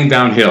get playing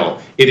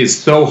downhill, it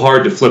is so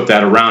hard to flip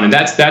that around, and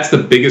that's the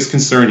biggest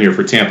concern here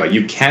for Tampa.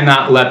 You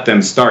cannot let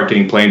them start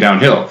getting playing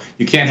downhill.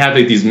 You can't have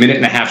like these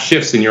minute-and-a-half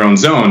shifts in your own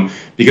zone,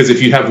 because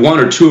if you have one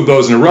or two of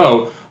those in a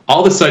row,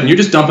 all of a sudden, you're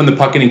just dumping the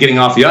puck in and getting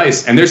off the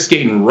ice, and they're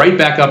skating right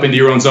back up into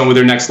your own zone with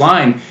their next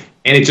line,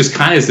 and it just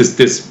kind of is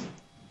this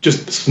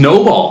just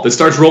snowball that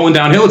starts rolling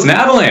downhill. It's an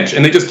avalanche,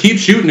 and they just keep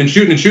shooting, and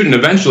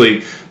eventually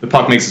the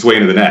puck makes its way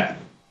into the net.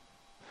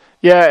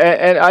 Yeah,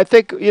 and I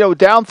think,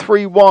 down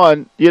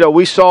 3-1,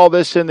 we saw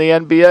this in the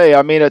NBA.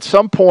 I mean, at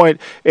some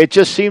point, it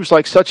just seems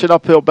like such an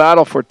uphill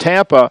battle for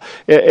Tampa.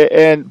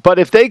 But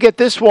if they get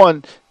this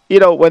one,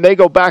 when they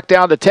go back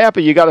down to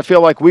Tampa, you got to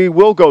feel like we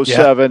will go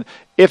 7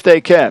 if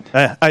they can.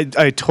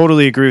 I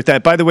totally agree with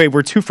that. By the way,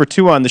 we're 2 for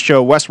 2 on the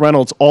show. Wes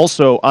Reynolds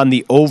also on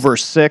the over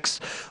 6,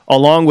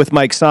 along with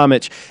Mike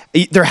Samich.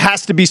 There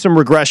has to be some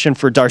regression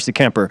for Darcy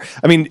Kuemper.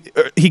 I mean,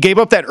 he gave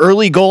up that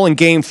early goal in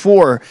Game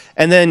 4,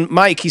 and then,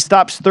 Mike, he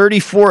stops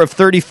 34 of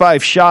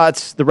 35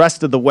 shots the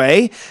rest of the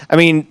way. I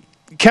mean,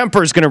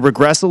 Kemper's going to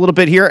regress a little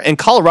bit here, and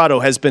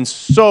Colorado has been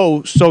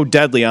so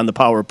deadly on the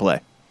power play.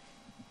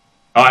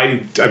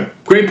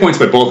 Great points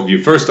by both of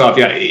you. First off,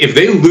 if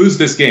they lose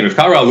this game, if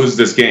Colorado loses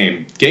this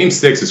game, Game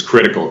 6 is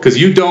critical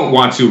because you don't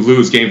want to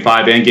lose Game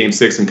 5 and Game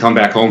 6 and come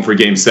back home for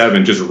Game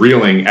 7 just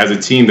reeling as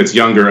a team that's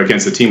younger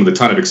against a team with a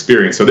ton of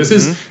experience. So this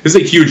is a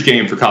huge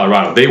game for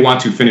Colorado. They want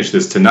to finish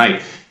this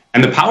tonight.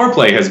 And the power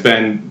play has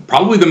been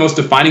probably the most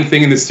defining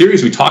thing in this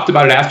series. We talked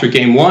about it after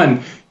Game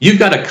 1. You've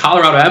got a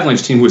Colorado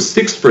Avalanche team who is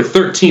 6 for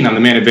 13 on the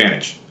man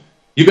advantage.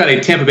 You've got a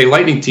Tampa Bay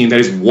Lightning team that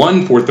is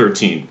 1 for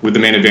 13 with the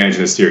man advantage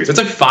in this series. That's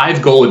a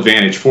 5-goal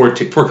advantage for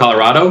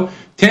Colorado.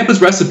 Tampa's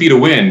recipe to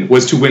win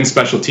was to win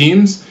special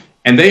teams,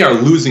 and they are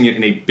losing it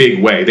in a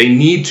big way. They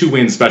need to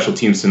win special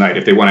teams tonight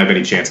if they want to have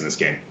any chance in this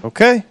game.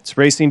 Okay, it's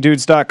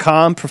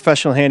racingdudes.com.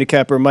 Professional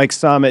handicapper Mike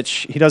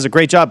Samich. He does a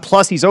great job.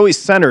 Plus, he's always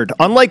centered.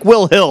 Unlike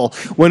Will Hill,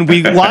 when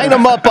we line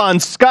him up on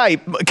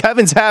Skype,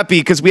 Kevin's happy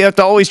because we have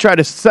to always try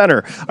to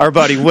center our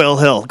buddy Will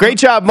Hill. Great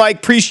job, Mike.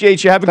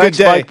 Appreciate you. Have a good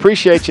day. Mike.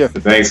 Appreciate you.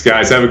 Thanks,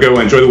 guys. Have a good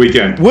one. Enjoy the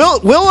weekend.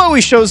 Will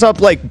always shows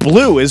up like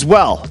blue as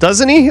well,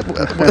 doesn't he?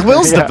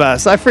 Will's the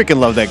best. I freaking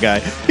love that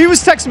guy. He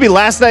was texting me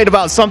last night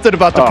about something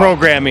about the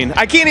programming.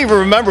 I can't even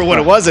remember what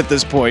it was at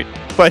this point.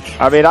 But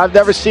I mean, I've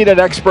never seen an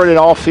expert in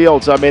all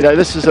fields. I mean,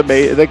 this is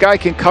amazing. The guy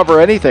can cover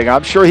anything.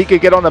 I'm sure he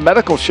could get on the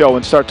medical show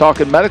and start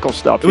talking medical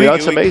stuff.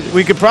 That's amazing.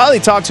 We could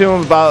probably talk to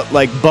him about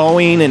like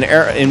Boeing and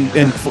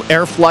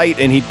air flight,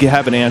 and he'd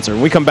have an answer.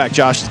 When we come back,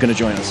 Josh is going to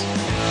join us.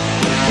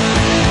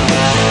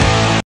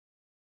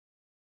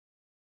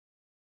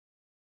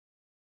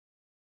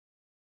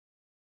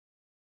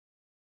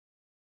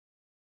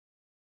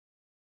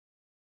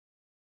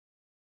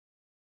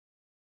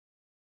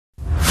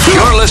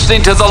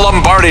 Listening to the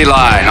Lombardi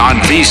Line on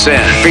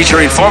VSiN,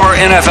 featuring former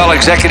NFL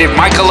executive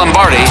Michael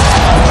Lombardi.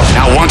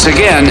 Now, once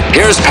again,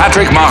 here's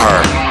Patrick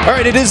Maher. All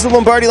right, it is the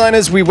Lombardi Line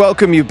as we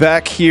welcome you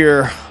back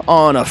here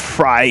on a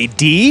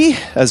Friday,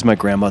 as my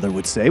grandmother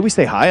would say. We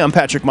say hi. I'm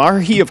Patrick Maher.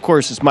 He, of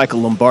course, is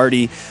Michael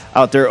Lombardi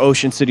out there,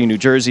 Ocean City, New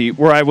Jersey,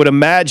 where I would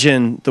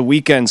imagine the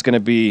weekend's going to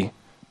be,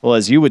 well,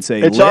 as you would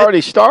say, it's lit.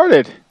 already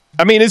started.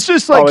 I mean, it's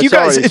just like you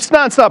guys. It's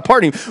nonstop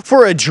partying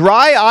for a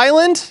dry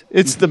island.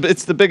 It's the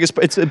biggest.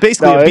 It's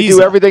basically a They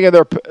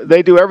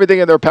do everything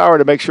in their power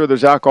to make sure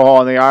there's alcohol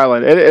on the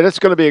island, and it's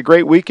going to be a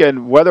great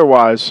weekend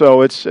weather-wise. So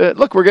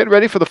look, we're getting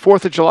ready for the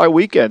 4th of July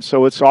weekend,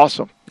 so it's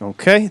awesome.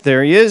 Okay,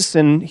 there he is.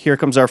 And here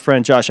comes our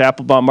friend Josh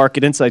Applebaum.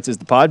 Market Insights is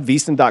the pod,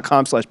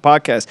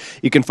 VSiN.com/podcast.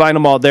 You can find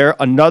them all there.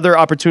 Another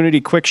opportunity,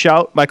 quick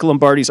shout, Michael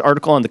Lombardi's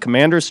article on the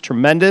Commanders,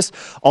 tremendous.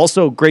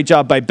 Also, great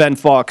job by Ben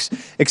Fawkes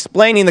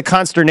explaining the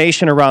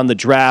consternation around the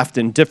draft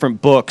in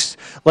different books.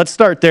 Let's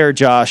start there,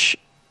 Josh.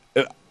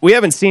 We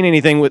haven't seen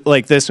anything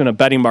like this in a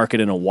betting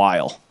market in a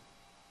while.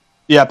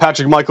 Yeah,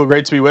 Patrick, Michael,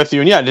 great to be with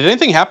you. And yeah, did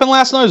anything happen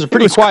last night? It was a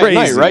pretty quiet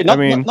night, right?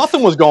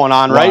 Nothing was going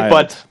on, right?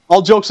 But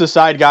all jokes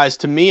aside, guys,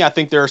 to me, I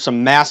think there are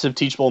some massive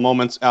teachable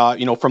moments,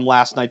 from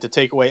last night to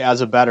take away as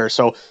a bettor.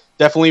 So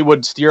definitely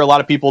would steer a lot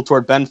of people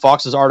toward Ben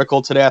Fox's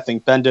article today. I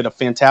think Ben did a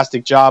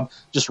fantastic job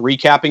just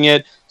recapping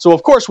it. So,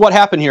 of course, what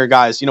happened here,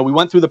 guys? We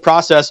went through the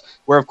process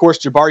where, of course,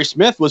 Jabari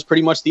Smith was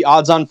pretty much the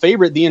odds-on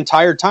favorite the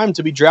entire time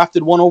to be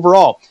drafted 1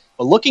 overall.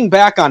 But looking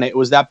back on it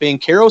was that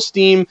Banchero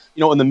steam,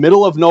 in the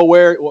middle of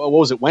nowhere. What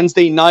was it,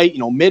 Wednesday night,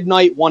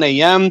 midnight, 1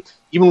 a.m.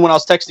 Even when I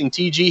was texting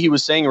TG, he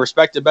was saying a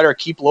respected bettor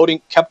kept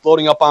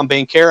loading up on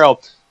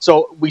Banchero.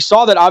 So we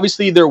saw that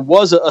obviously there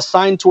was a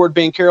sign toward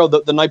Banchero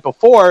the night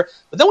before,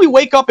 but then we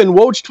wake up and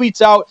Woj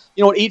tweets out,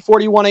 at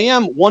 8:41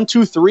 a.m., 1,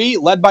 2, 3,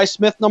 led by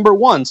Smith number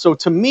 1. So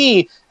to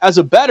me, as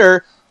a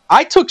bettor,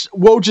 I took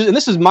Woj's, and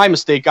this is my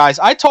mistake, guys.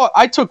 I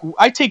take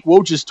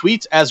Woj's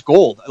tweets as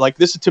gold. Like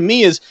this to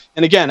me is,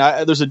 and again,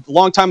 there's a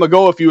long time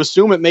ago. If you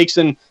assume it makes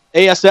an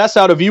ASS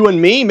out of you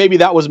and me, maybe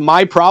that was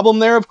my problem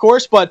there, of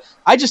course. But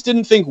I just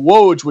didn't think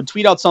Woj would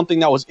tweet out something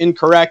that was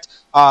incorrect.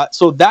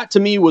 So that to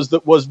me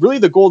was really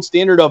the gold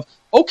standard of,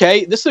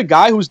 okay, this is a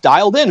guy who's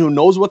dialed in, who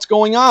knows what's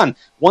going on.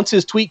 Once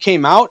his tweet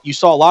came out, you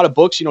saw a lot of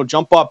books,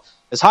 jump up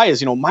as high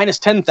as, minus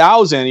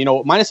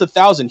 10,000, minus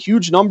 1,000,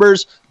 huge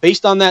numbers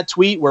based on that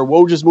tweet where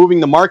Woj is moving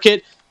the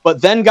market.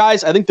 But then,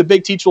 guys, I think the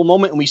big teachable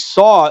moment, and we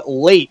saw it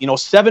late,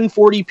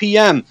 7:40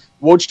 p.m.,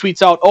 Woj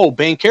tweets out,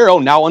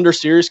 Banchero now under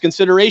serious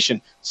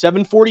consideration.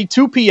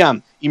 7:42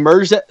 p.m.,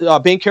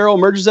 Banchero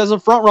emerges as a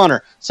front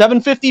runner.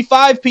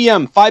 7:55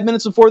 p.m., 5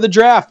 minutes before the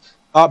draft,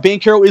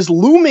 Banchero is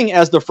looming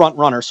as the front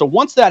runner. So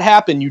once that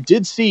happened, you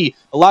did see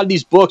a lot of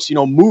these books,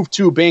 move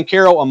to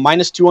Banchero, a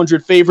minus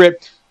 200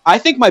 favorite. I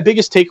think my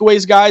biggest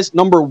takeaways, guys,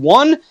 number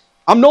one,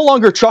 I'm no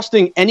longer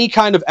trusting any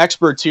kind of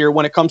experts here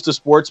when it comes to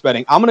sports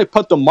betting. I'm going to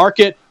put the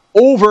market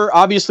over,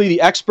 obviously,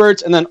 the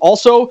experts. And then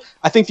also,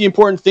 I think the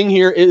important thing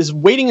here is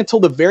waiting until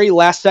the very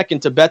last second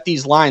to bet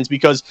these lines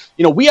because,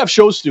 we have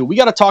shows to do. We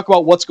got to talk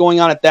about what's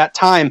going on at that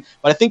time.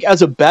 But I think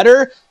as a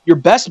bettor, your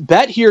best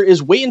bet here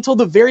is wait until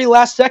the very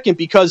last second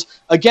because,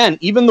 again,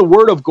 even the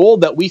word of gold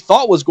that we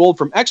thought was gold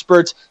from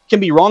experts can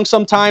be wrong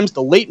sometimes.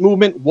 The late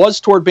movement was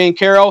toward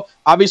Banchero.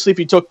 Obviously, if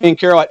you took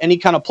Banchero at any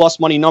kind of plus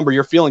money number,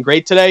 you're feeling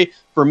great today.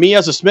 For me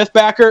as a Smith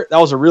backer, that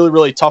was a really,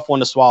 really tough one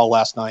to swallow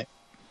last night.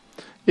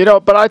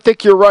 But I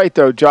think you're right,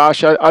 though,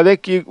 Josh. I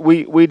think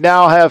we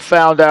now have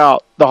found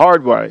out the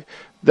hard way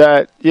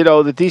that,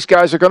 that these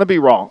guys are going to be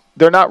wrong.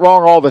 They're not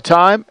wrong all the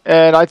time,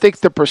 and I think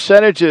the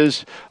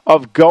percentages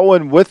of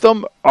going with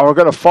them are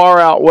going to far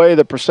outweigh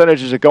the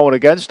percentages of going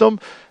against them,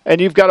 and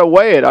you've got to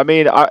weigh it. I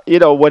mean,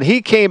 when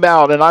he came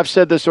out, and I've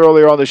said this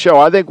earlier on the show,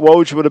 I think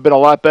Woj would have been a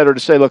lot better to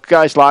say, look,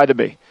 guys lied to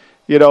me.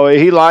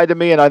 He lied to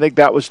me, and I think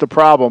that was the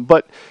problem.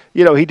 But,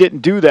 he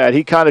didn't do that.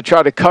 He kind of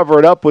tried to cover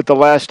it up with the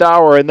last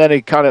hour, and then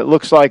he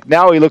looks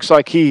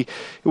like he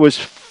was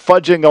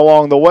fudging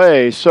along the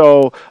way.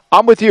 So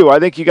I'm with you. I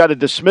think you got to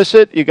dismiss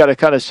it. You got to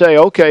kind of say,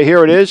 okay,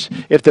 here it is.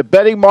 If the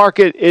betting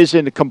market is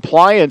in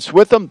compliance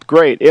with them,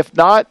 great. If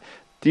not,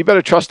 you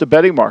better trust the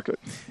betting market.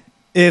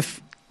 If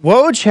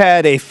Woj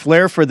had a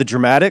flair for the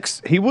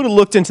dramatics, he would have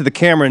looked into the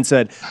camera and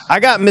said, I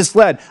got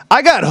misled.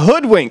 I got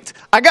hoodwinked.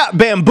 I got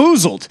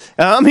bamboozled.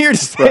 And I'm here to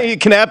say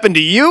it can happen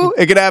to you.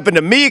 It can happen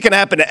to me. It can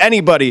happen to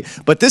anybody.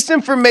 But this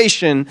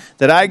information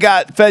that I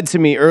got fed to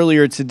me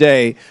earlier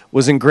today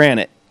was in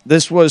granite.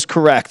 This was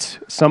correct.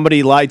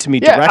 Somebody lied to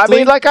me directly. Yeah, I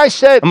mean, like I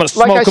said, I'm going to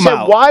smoke them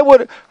out.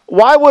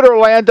 Why would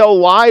Orlando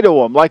lie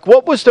to him? Like,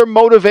 what was their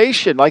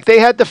motivation? Like, they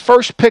had the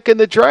first pick in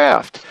the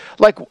draft.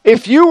 Like,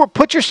 if you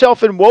put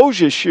yourself in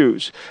Woj's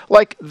shoes,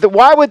 like,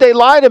 why would they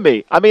lie to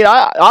me? I mean,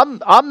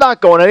 I'm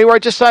not going anywhere. I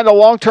just signed a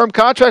long-term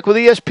contract with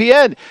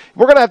ESPN.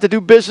 We're going to have to do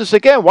business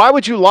again. Why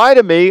would you lie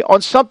to me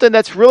on something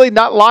that's really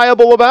not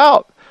liable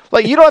about?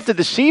 Like, you don't have to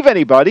deceive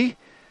anybody.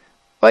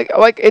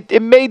 Like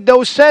it made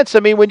no sense. I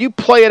mean, when you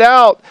play it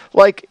out,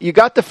 like you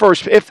got the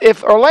first.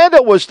 If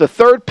Orlando was the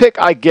third pick,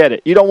 I get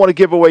it. You don't want to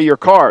give away your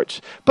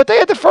cards, but they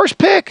had the first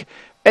pick,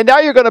 and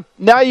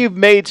now you've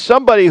made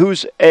somebody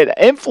who's an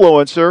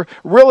influencer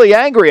really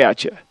angry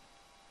at you.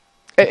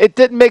 It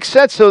didn't make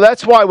sense. So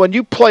that's why when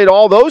you played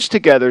all those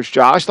together,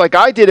 Josh, like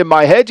I did in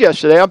my head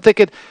yesterday, I'm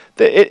thinking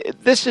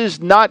this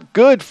is not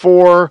good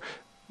for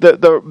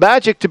the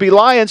Magic to be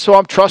lying. So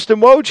I'm trusting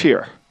Woj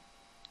here.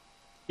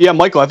 Yeah,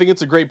 Michael, I think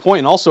it's a great point.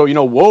 And also,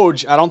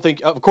 Woj, I don't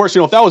think, of course,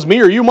 if that was me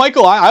or you,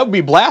 Michael, I would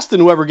be blasting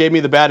whoever gave me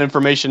the bad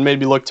information,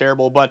 made me look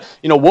terrible. But,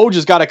 Woj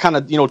has got to kind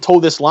of, toe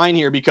this line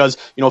here because,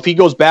 if he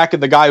goes back at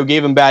the guy who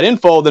gave him bad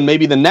info, then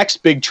maybe the next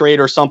big trade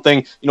or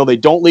something, they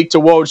don't leak to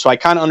Woj. So I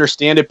kind of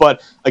understand it.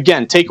 But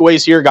again,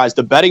 takeaways here, guys,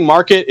 the betting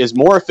market is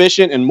more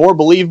efficient and more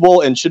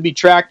believable and should be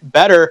tracked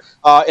better.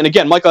 And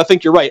again, Michael, I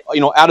think you're right.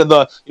 Out of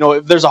the,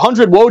 if there's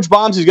 100 Woj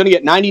bombs, he's going to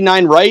get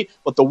 99 right.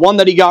 But the one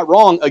that he got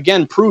wrong,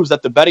 again, proves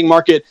that the betting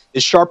market market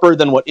is sharper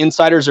than what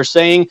insiders are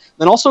saying.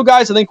 Then also,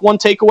 guys, I think one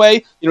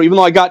takeaway, even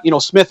though I got,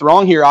 Smith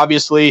wrong here,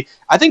 obviously,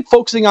 I think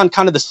focusing on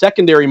kind of the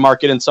secondary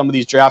market in some of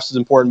these drafts is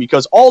important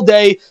because all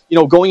day,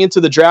 going into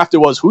the draft, it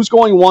was who's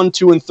going 1,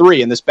 2, and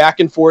 3 in this back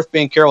and forth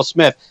Banchero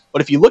Smith.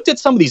 But if you looked at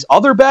some of these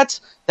other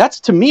bets, that's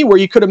to me where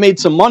you could have made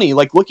some money,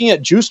 like looking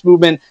at juice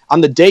movement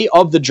on the day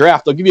of the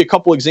draft. I'll give you a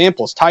couple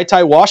examples.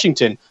 Ty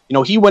Washington,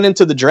 he went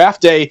into the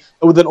draft day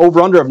with an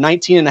over-under of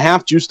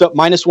 19.5, juiced up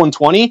minus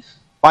 120.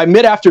 By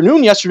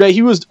mid-afternoon yesterday,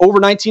 he was over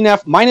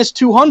 19.5, minus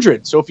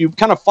 200. So if you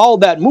kind of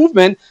followed that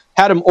movement,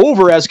 had him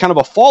over as kind of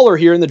a faller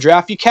here in the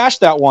draft, you cashed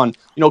that one.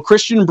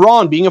 Christian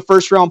Braun being a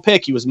first-round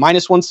pick, he was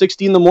minus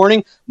 160 in the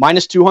morning,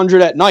 minus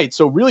 200 at night.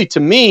 So really, to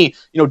me,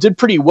 did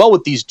pretty well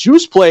with these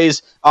juice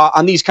plays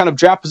on these kind of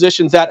draft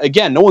positions that,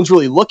 again, no one's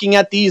really looking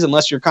at these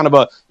unless you're kind of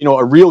a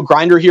real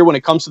grinder here when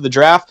it comes to the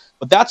draft.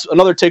 But that's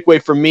another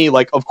takeaway from me.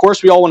 Like, of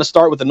course, we all want to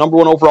start with the number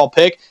 1 overall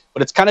pick,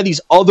 but it's kind of these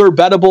other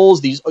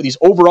bettables, these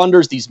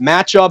over-unders, these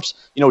matchups.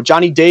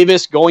 Johnny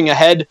Davis going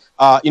ahead,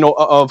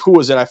 of who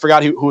was it? I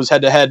forgot who was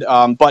head-to-head,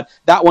 but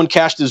that one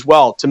cashed as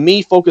well. To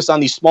me, focus on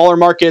these smaller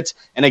markets.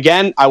 And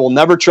again, I will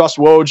never trust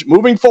Woj.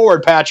 Moving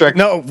forward, Patrick.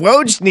 No,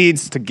 Woj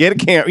needs to get a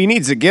camera. He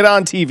needs to get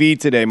on TV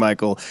today,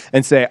 Michael,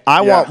 and say,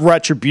 I want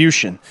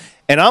retribution.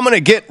 And I'm going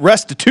to get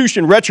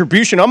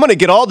retribution. I'm going to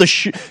get all the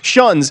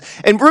shuns.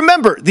 And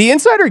remember, the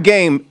insider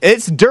game,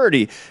 it's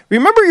dirty.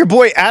 Remember your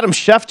boy Adam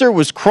Schefter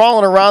was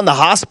crawling around the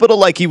hospital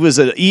like he was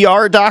an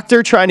ER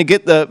doctor trying to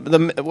get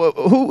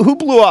who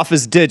blew off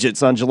his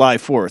digits on July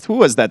 4th? Who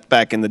was that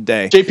back in the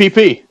day?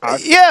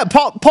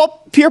 JPP.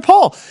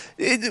 Pierre-Paul.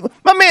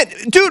 My man,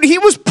 dude, he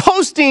was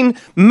posting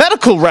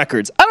medical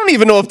records. I don't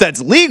even know if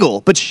that's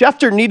legal, but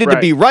Schefter needed to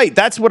be right.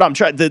 That's what I'm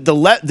trying.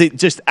 The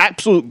just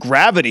absolute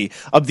gravity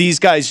of these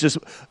guys just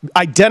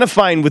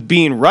identifying with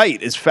being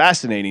right is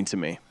fascinating to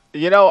me.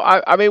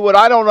 I mean, what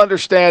I don't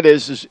understand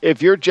is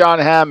if you're John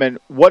Hammond,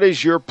 what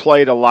is your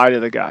play to lie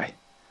to the guy?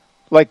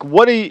 Like,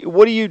 what are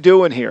you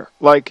doing here?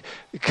 Like,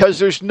 because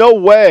there's no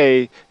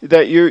way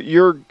that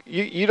you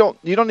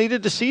don't need to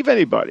deceive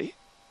anybody.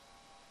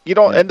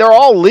 And they're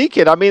all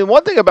leaking. I mean,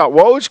 one thing about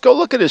Woj, go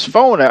look at his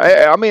phone.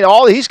 I mean,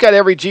 he's got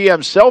every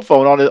GM cell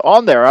phone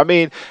on there. I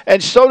mean,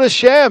 and so does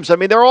Shams. I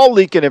mean, they're all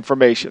leaking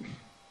information.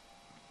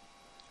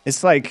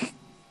 It's like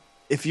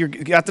if you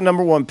got the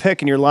number 1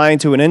 pick and you're lying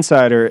to an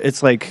insider,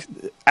 it's like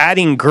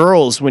adding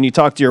girls when you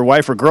talk to your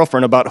wife or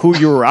girlfriend about who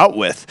you were out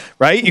with,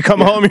 right? You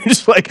come home, you're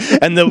just like,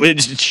 and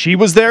she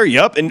was there,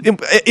 yep. And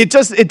it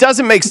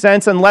doesn't make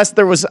sense unless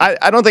there was,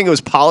 I don't think it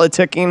was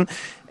politicking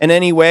in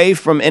any way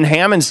and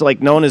Hammond's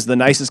like known as the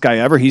nicest guy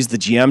ever. He's the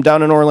GM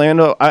down in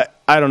Orlando.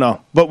 I don't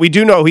know. But we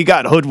do know he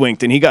got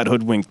hoodwinked, and he got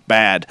hoodwinked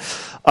bad.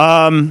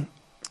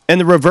 And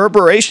the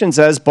reverberations,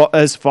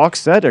 as Fox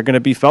said, are going to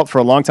be felt for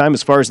a long time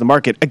as far as the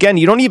market. Again,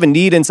 you don't even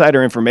need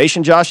insider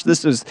information, Josh.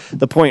 This is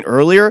the point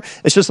earlier.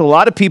 It's just a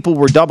lot of people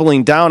were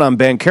doubling down on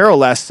Banchero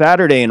last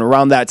Saturday and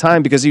around that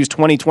time because he was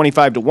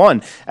 20-25 to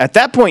 1. At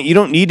that point, you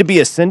don't need to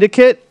be a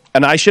syndicate,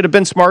 and I should have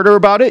been smarter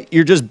about it.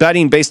 You're just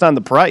betting based on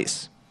the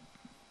price.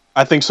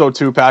 I think so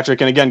too,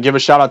 Patrick. And again, give a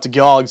shout out to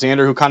Gil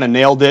Alexander, who kind of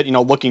nailed it.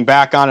 Looking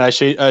back on it,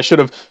 I should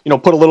have,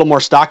 put a little more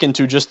stock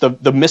into just the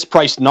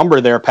mispriced number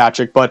there,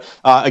 Patrick. But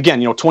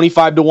again,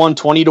 25 to 1,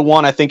 20 to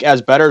 1. I think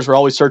as bettors, we're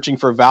always searching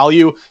for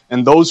value.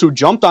 And those who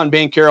jumped on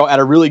Banchero at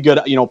a really good,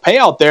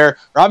 payout there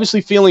are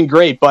obviously feeling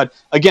great. But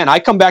again, I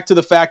come back to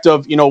the fact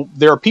of,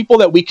 there are people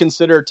that we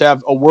consider to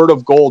have a word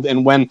of gold.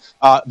 And when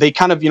they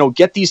kind of,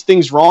 get these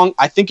things wrong,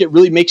 I think it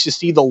really makes you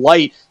see the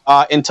light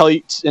and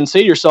say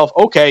to yourself,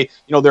 okay,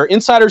 there are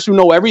insiders who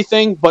know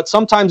everything, but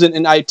sometimes,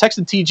 and I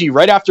texted TG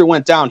right after it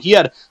went down, he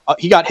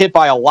got hit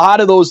by a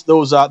lot of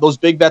those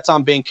big bets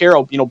on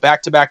Banchero,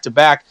 back to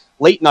back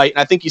late night, and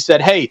I think he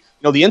said, hey,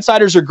 the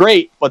insiders are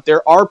great, but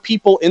there are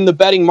people in the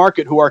betting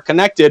market who are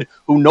connected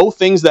who know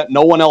things that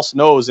no one else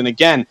knows. And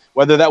again,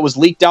 whether that was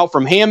leaked out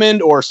from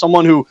Hammond or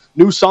someone who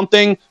knew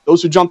something,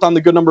 those who jumped on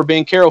the good number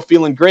Banchero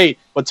feeling great.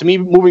 But to me,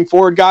 moving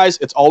forward, guys,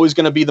 it's always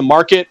going to be the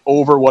market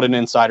over what an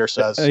insider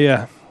says.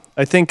 Yeah.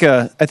 I think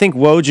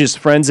Woj's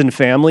friends and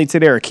family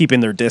today are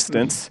keeping their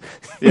distance.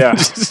 Yeah,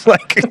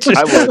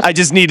 I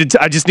just need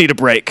a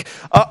break.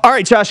 All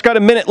right, Josh, got a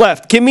minute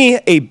left. Give me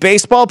a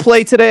baseball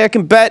play today I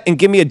can bet, and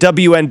give me a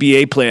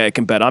WNBA play I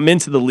can bet. I'm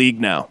into the league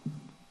now.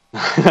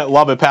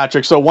 Love it,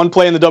 Patrick. So one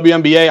play in the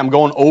WNBA, I'm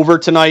going over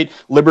tonight.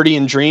 Liberty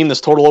and Dream. This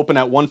total open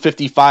at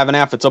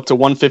 155.5. It's up to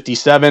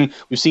 157.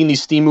 We've seen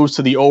these steam moves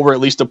to the over,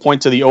 at least a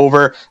point to the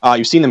over.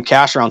 You've seen them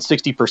cash around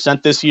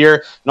 60% this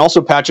year. And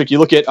also, Patrick, you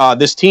look at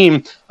this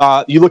team.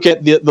 You look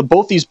at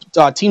both these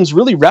teams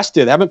really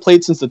rested. They haven't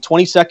played since the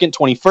 22nd,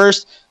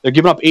 21st. They're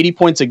giving up 80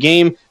 points a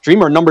game.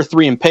 Dream are number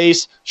 3 in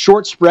pace.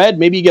 Short spread.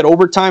 Maybe you get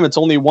overtime. It's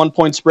only a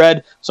 1-point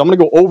spread. So I'm going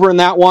to go over in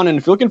that one. And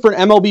if you're looking for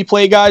an MLB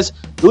play, guys,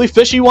 really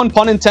fishy one,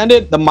 pun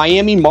intended, the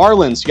Miami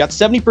Marlins. You got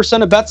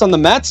 70% of bets on the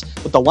Mets,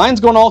 but the line's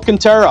going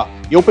Alcantara.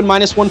 You open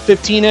minus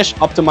 115-ish,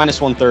 up to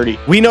minus 130.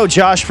 We know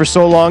Josh for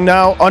so long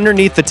now.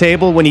 Underneath the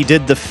table, when he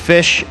did the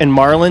fish and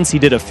Marlins, he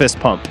did a fist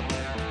pump.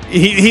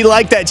 He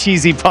liked that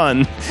cheesy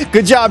pun.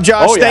 Good job,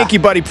 Josh. Oh, yeah. Thank you,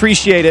 buddy.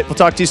 Appreciate it. We'll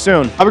talk to you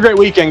soon. Have a great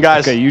weekend,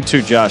 guys. Okay, you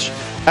too, Josh.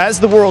 As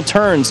the world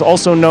turns,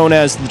 also known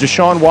as the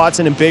Deshaun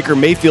Watson and Baker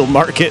Mayfield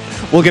market,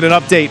 we'll get an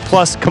update,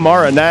 plus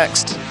Kamara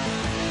next.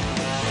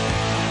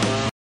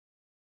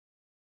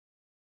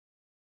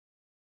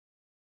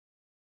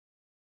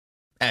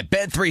 At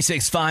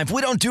Bet365,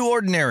 we don't do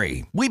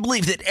ordinary. We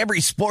believe that every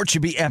sport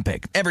should be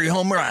epic. Every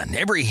home run,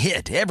 every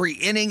hit, every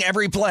inning,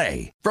 every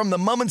play. From the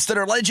moments that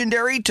are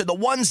legendary to the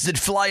ones that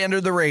fly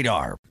under the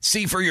radar.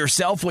 See for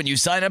yourself when you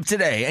sign up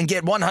today and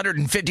get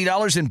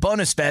 $150 in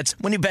bonus bets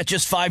when you bet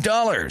just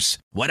 $5.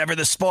 Whatever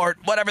the sport,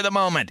 whatever the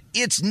moment,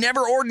 it's never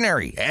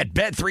ordinary at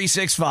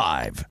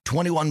Bet365.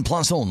 21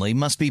 plus only.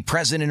 Must be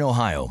present in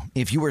Ohio.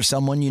 If you or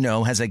someone you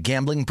know has a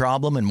gambling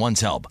problem and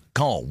wants help,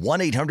 call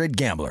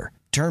 1-800-GAMBLER.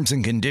 Terms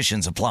and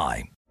conditions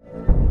apply.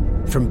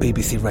 From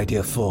BBC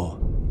Radio 4,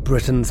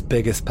 Britain's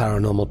biggest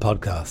paranormal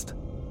podcast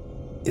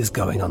is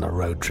going on a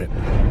road trip.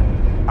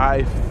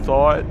 I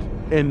thought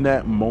in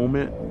that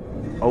moment,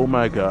 oh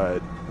my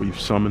God, we've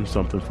summoned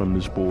something from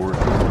this board.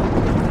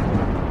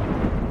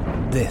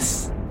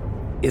 This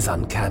is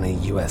Uncanny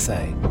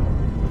USA.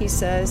 He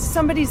says,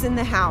 somebody's in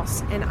the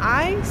house, and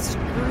I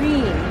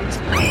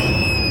screamed.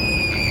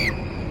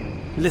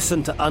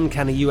 Listen to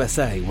Uncanny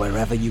USA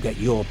wherever you get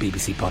your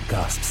BBC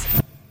podcasts,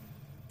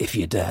 if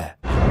you dare.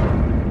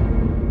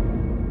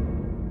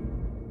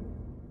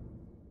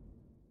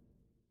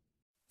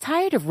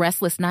 Tired of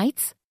restless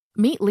nights?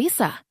 Meet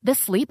Leesa, the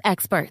sleep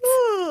experts.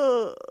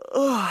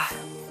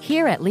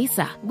 Here at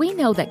Leesa, we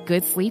know that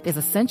good sleep is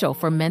essential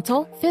for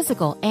mental,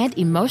 physical, and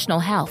emotional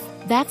health.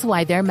 That's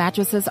why their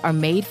mattresses are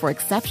made for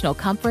exceptional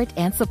comfort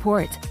and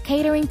support,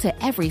 catering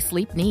to every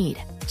sleep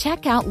need.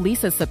 Check out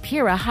Leesa's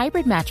Sapira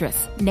Hybrid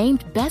Mattress,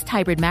 named Best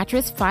Hybrid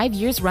Mattress 5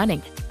 years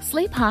running.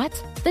 Sleep hot?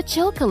 The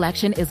Chill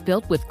Collection is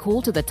built with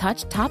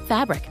cool-to-the-touch top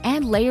fabric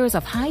and layers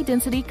of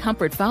high-density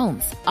comfort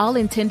foams, all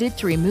intended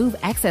to remove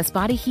excess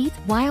body heat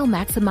while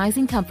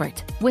maximizing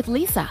comfort. With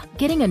Leesa,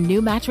 getting a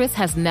new mattress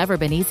has never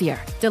been easier.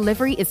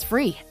 Delivery is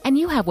free, and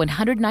you have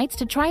 100 nights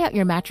to try out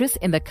your mattress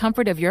in the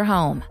comfort of your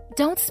home.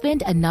 Don't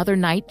spend another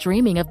night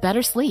dreaming of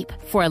better sleep.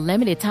 For a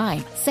limited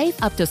time,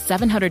 save up to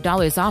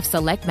 $700 off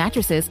select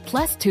mattresses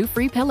plus 2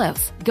 free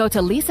pillows. Go to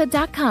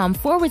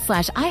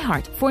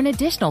leesa.com/iHeart for an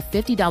additional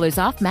 $50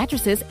 off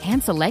mattresses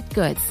and select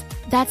goods.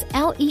 That's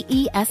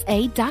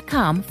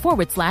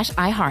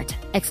LEESA.com/iHeart.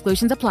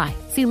 Exclusions apply.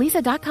 See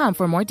leesa.com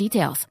for more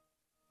details.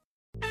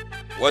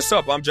 What's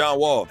up? I'm John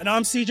Wall. And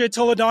I'm CJ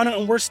Toledano,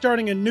 and we're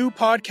starting a new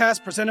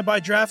podcast presented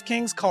by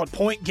DraftKings called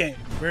Point Game.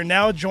 We're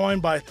now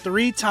joined by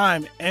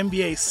 3-time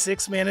NBA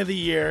Sixth Man of the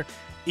Year,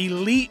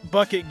 elite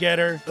bucket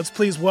getter. Let's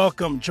please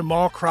welcome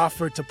Jamal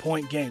Crawford to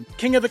Point Game.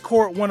 King of the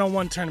Court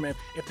one-on-one tournament.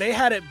 If they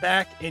had it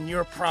back in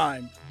your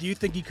prime, do you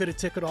think you could have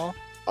took it all?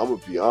 I'm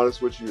going to be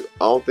honest with you.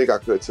 I don't think I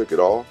could have took it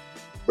all,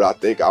 but I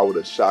think I would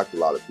have shocked a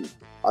lot of people.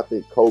 I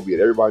think Kobe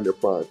and everybody in their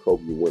prime,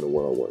 Kobe would win a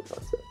one-on-one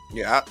contest.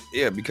 Yeah,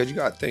 because you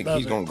got to think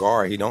he's going to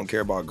guard. He don't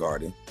care about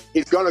guarding.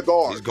 He's going to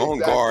guard. He's going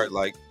to guard.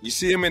 Like, you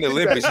see him in the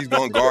Olympics, he's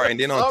going to guard. And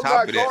then on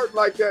top of that.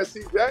 Like that,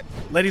 see that?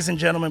 Ladies and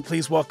gentlemen,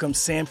 please welcome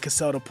Sam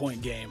Cassell to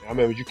Point Game. I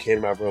remember you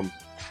came out from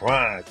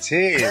crying,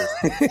 tears.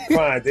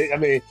 Crying. I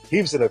mean,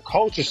 he was in a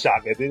culture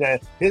shock. And then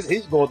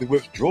he's going through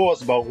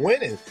withdrawals about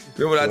winning.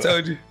 Remember what I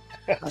told you?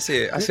 I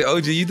said,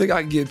 OG, you think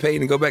I can get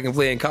paid and go back and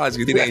play in college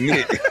because it ain't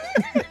it?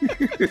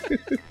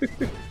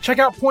 Check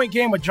out Point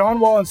Game with John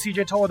Wall and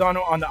CJ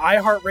Toledano on the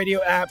iHeartRadio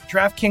app,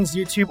 DraftKings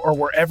YouTube, or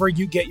wherever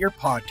you get your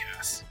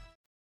podcasts.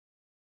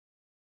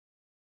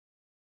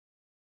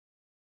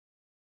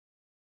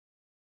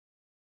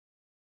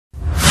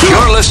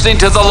 You're listening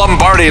to The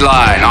Lombardi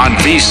Line on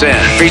VSiN,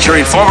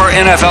 featuring former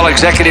NFL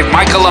executive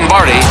Michael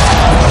Lombardi.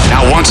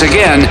 Now, once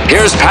again,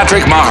 here's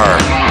Patrick Maher.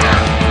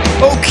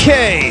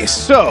 Okay,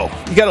 so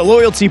you got a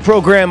loyalty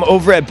program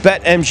over at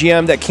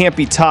BetMGM that can't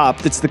be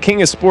topped. It's the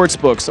king of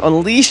sportsbooks.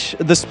 Unleash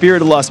the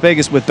spirit of Las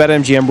Vegas with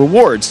BetMGM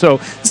rewards. So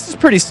this is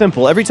pretty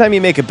simple. Every time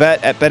you make a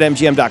bet at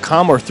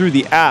BetMGM.com or through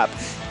the app,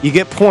 you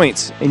get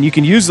points, and you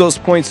can use those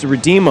points to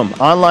redeem them,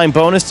 online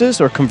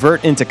bonuses, or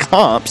convert into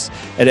comps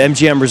at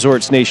MGM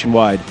Resorts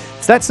nationwide.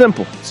 It's that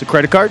simple. It's a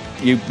credit card.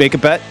 You make a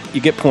bet,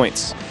 you get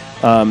points.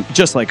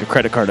 Just like a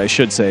credit card, I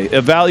should say.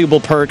 A valuable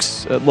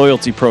perks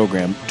loyalty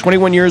program.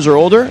 21 years or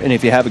older, and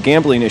if you have a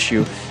gambling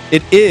issue,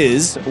 it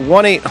is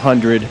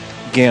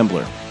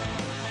 1-800-GAMBLER.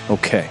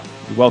 Okay,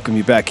 we welcome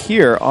you back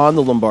here on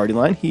the Lombardi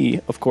Line.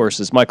 He, of course,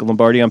 is Michael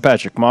Lombardi. I'm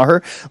Patrick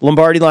Maher.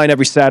 Lombardi Line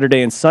every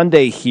Saturday and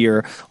Sunday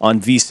here on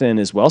VSiN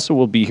as well, so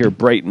we'll be here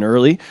bright and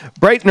early.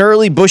 Bright and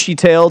early,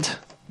 bushy-tailed,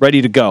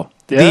 ready to go.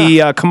 Yeah. The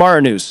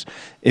Kamara news.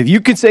 If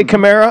you could say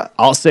Kamara,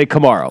 I'll say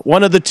Kamara.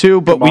 One of the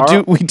two, but we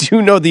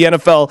do know the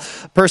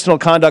NFL personal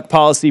conduct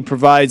policy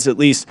provides at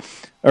least,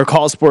 or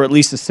calls for at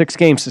least a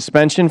 6-game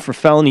suspension for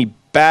felony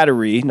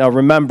battery. Now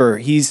remember,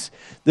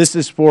 this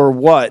is for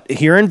what?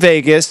 Here in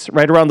Vegas,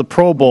 right around the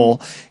Pro Bowl,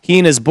 he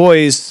and his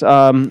boys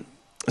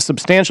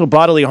substantial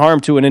bodily harm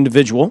to an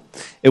individual.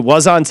 It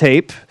was on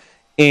tape.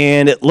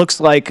 And it looks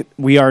like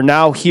we are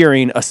now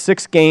hearing a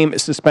 6-game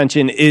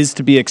suspension is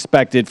to be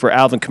expected for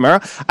Alvin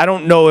Kamara. I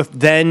don't know if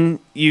then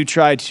you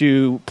try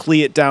to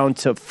plea it down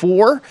to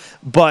 4,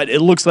 but it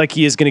looks like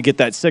he is going to get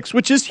that 6,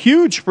 which is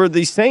huge for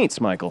the Saints,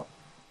 Michael.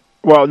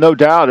 Well, no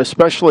doubt,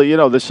 especially,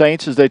 the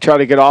Saints as they try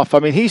to get off. I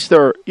mean, he's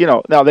their,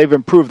 now they've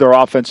improved their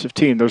offensive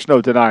team. There's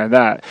no denying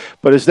that.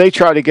 But as they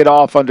try to get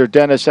off under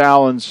Dennis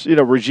Allen's,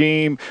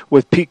 regime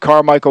with Pete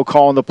Carmichael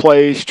calling the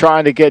plays,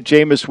 trying to get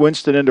Jameis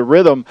Winston into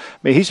rhythm, I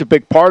mean, he's a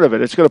big part of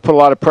it. It's going to put a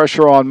lot of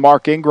pressure on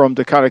Mark Ingram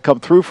to kind of come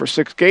through for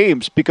 6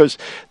 games because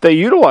they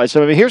utilize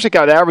him. I mean, here's a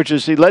guy that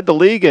averages, he led the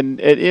league in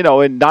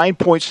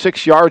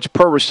 9.6 yards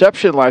per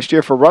reception last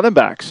year for running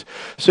backs.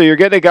 So you're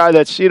getting a guy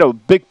that's,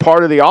 big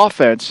part of the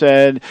offense,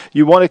 and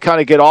you want to kind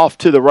of get off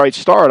to the right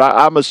start.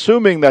 I'm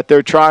assuming that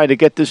they're trying to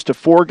get this to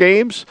 4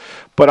 games,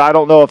 but I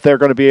don't know if they're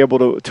going to be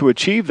able to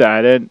achieve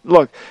that. And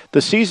look,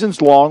 the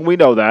season's long. We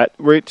know that.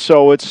 Right?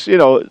 So it's,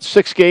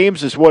 6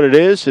 games is what it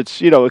is.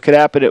 It's, it could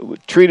happen,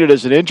 treat it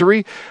as an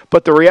injury.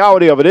 But the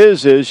reality of it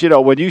is,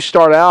 when you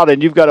start out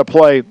and you've got to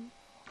play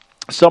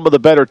some of the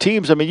better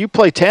teams, I mean, you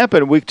play Tampa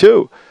in week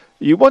 2.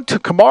 You want to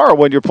Kamara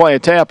when you're playing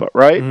Tampa,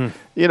 right?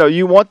 Mm-hmm.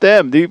 You want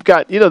them. You've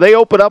got, they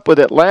open up with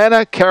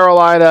Atlanta,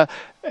 Carolina,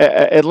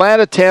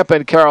 Tampa,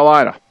 and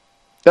Carolina.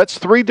 That's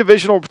 3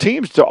 divisional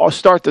teams to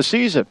start the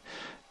season.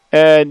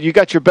 And you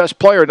got your best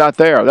player not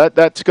there.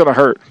 That's going to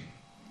hurt.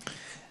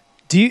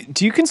 Do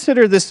you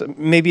consider this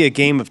maybe a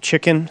game of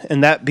chicken,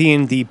 and that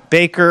being the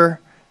Baker,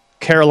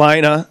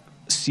 Carolina,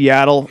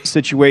 Seattle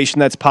situation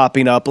that's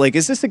popping up? Like,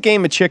 is this a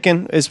game of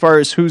chicken as far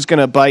as who's going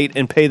to bite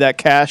and pay that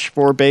cash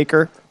for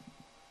Baker?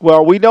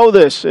 Well, we know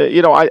this.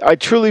 I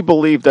truly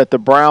believe that the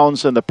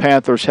Browns and the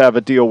Panthers have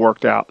a deal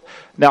worked out.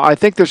 Now, I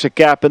think there's a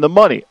gap in the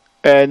money.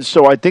 And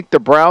so I think the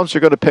Browns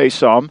are going to pay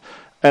some,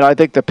 and I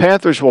think the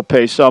Panthers will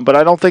pay some, but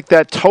I don't think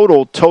that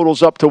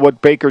totals up to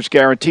what Baker's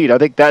guaranteed. I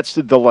think that's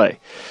the delay.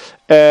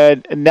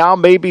 And now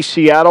maybe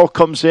Seattle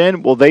comes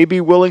in. Will they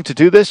be willing to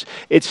do this?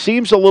 It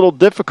seems a little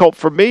difficult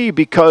for me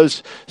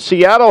because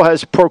Seattle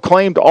has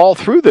proclaimed all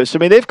through this. I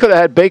mean, they could have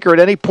had Baker at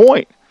any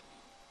point.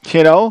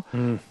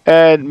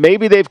 And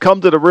maybe they've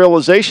come to the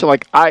realization,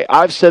 like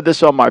I've said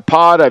this on my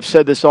pod, I've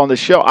said this on the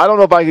show. I don't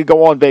know if I could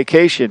go on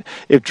vacation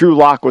if Drew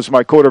Lock was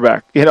my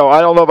quarterback. I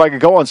don't know if I could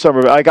go on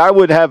summer. Like I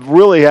would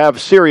really have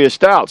serious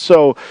doubts.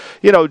 So,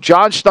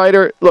 John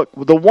Schneider, look,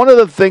 one of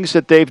the things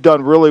that they've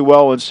done really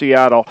well in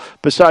Seattle,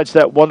 besides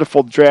that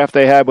wonderful draft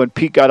they had when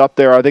Pete got up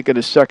there, I think in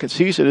his second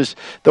season, is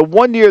the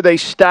one year they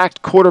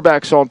stacked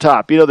quarterbacks on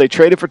top. They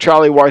traded for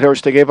Charlie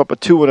Whitehurst. They gave up a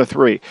 2 and a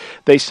 3.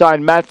 They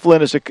signed Matt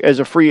Flynn as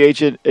a free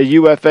agent, a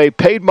UFA,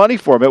 paid money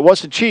for him. It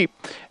wasn't cheap.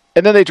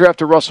 And then they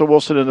drafted Russell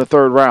Wilson in the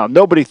 3rd round.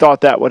 Nobody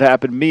thought that would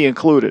happen, me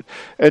included.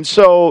 And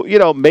so,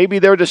 maybe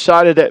they're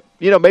decided that,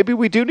 maybe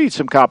we do need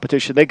some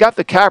competition. They got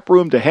the cap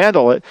room to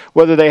handle it.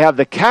 Whether they have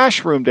the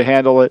cash room to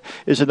handle it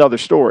is another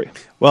story.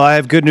 Well, I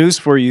have good news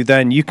for you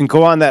then. You can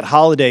go on that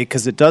holiday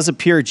because it does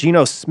appear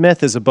Geno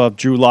Smith is above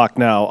Drew Lock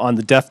now on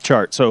the depth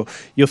chart. So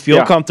you'll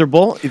feel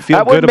comfortable. You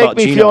feel good about Geno. That wouldn't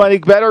make me feel any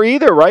better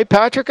either, right,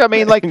 Patrick? I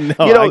mean, like,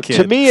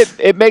 to me,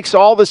 it makes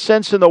all the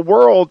sense in the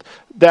world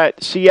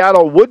that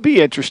Seattle would be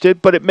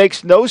interested, but it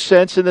makes no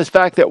sense in the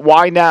fact that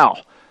why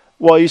now?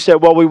 Well, you said,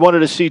 we wanted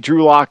to see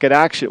Drew Lock in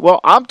action. Well,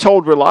 I'm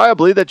told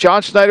reliably that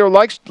John Schneider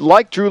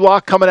liked Drew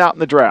Lock coming out in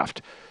the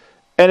draft.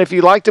 And if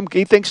he liked him,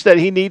 he thinks that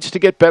he needs to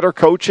get better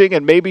coaching,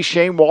 and maybe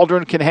Shane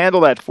Waldron can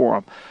handle that for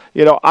him.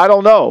 I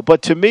don't know.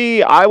 But to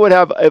me, I would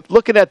have,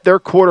 looking at their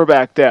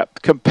quarterback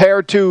depth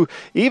compared to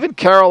even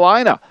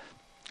Carolina,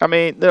 I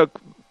mean,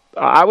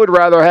 I would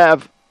rather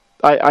have,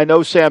 I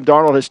know Sam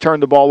Darnold has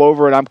turned the ball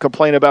over, and I'm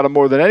complaining about him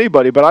more than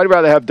anybody, but I'd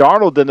rather have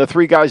Darnold than the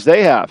 3 guys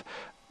they have.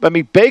 I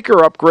mean, Baker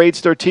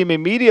upgrades their team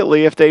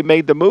immediately if they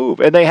made the move,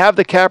 and they have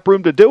the cap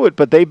room to do it,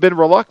 but they've been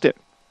reluctant.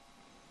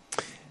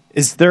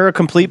 Is there a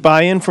complete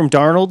buy-in from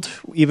Darnold,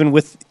 even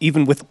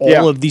with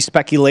all of the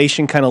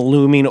speculation kind of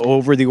looming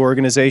over the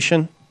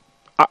organization?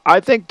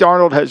 I think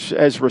Darnold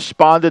has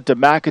responded to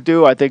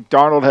McAdoo. I think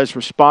Darnold has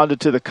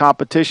responded to the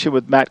competition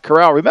with Matt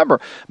Corral.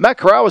 Remember, Matt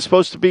Corral was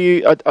supposed to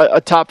be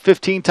a top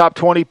 15, top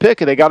 20 pick,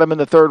 and they got him in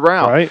the 3rd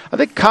round. Right. I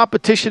think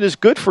competition is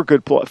good for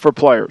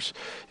players,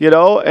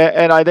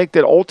 and I think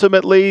that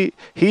ultimately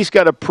he's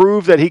got to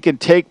prove that he can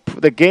take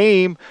the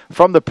game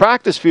from the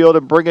practice field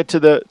and bring it to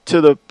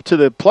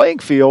the playing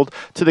field,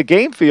 to the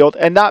game field,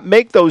 and not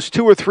make those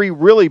 2 or 3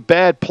 really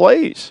bad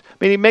plays. I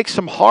mean, he makes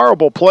some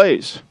horrible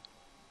plays.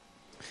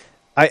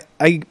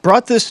 I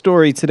brought this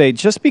story today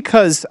just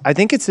because I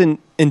think it's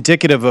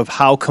indicative of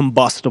how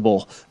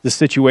combustible the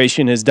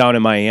situation is down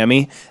in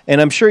Miami. And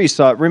I'm sure you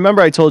saw it.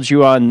 Remember I told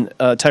you on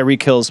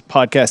Tyreek Hill's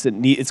podcast,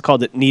 it's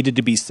called It Needed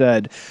to Be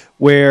Said,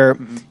 where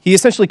he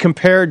essentially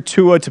compared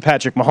Tua to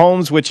Patrick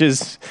Mahomes, which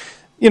is,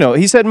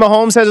 he said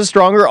Mahomes has a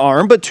stronger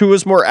arm, but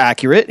Tua's more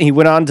accurate. He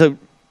went on to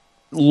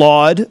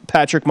laud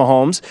Patrick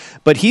Mahomes,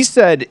 but he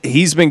said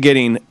he's been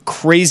getting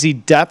crazy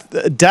death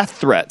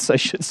threats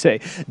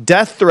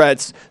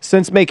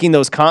since making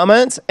those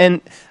comments.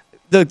 And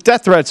the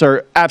death threats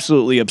are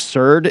absolutely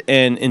absurd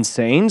and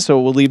insane, so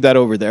we'll leave that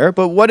over there.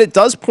 But what it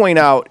does point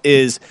out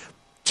is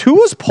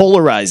Tua's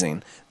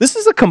polarizing. This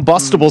is a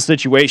combustible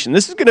situation.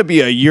 This is going to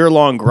be a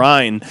year-long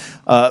grind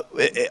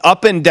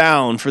up and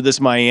down for this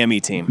Miami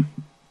team.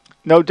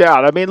 No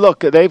doubt. I mean,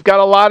 look, they've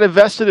got a lot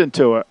invested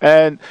into it,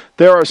 and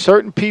there are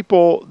certain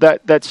people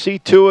that see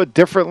Tua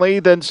differently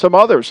than some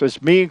others,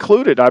 as me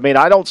included. I mean,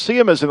 I don't see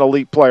him as an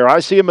elite player. I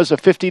see him as a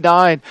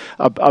 59,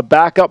 a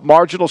backup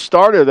marginal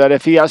starter that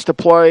if he has to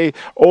play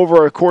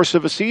over a course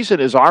of a season,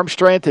 his arm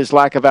strength, his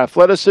lack of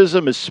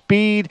athleticism, his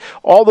speed,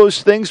 all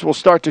those things will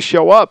start to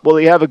show up. Will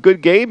he have a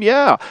good game?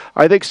 Yeah,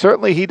 I think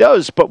certainly he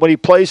does. But when he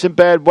plays in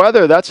bad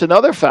weather, that's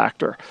another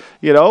factor.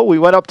 You know, we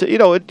went up to,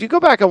 you go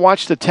back and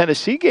watch the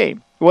Tennessee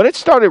game. When it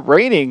started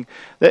raining,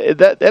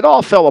 that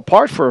all fell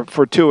apart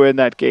for Tua in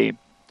that game.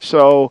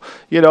 So,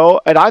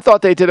 and I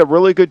thought they did a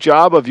really good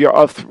job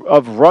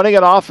of running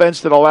an offense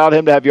that allowed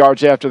him to have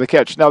yards after the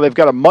catch. Now, they've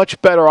got a much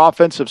better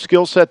offensive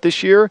skill set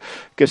this year.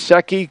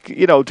 Gesicki,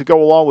 to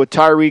go along with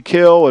Tyreek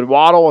Hill and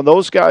Waddle and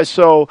those guys.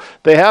 So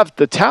they have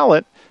the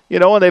talent,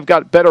 and they've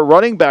got better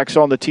running backs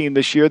on the team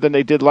this year than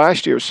they did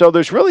last year. So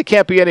there's really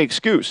can't be any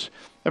excuse.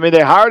 I mean,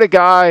 they hired a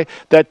guy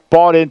that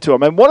bought into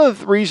him. And one of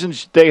the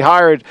reasons they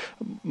hired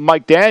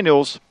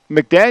McDaniel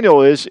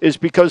is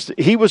because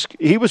he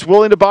was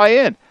willing to buy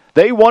in.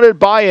 They wanted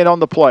buy-in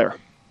on the player.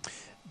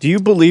 Do you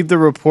believe the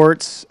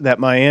reports that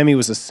Miami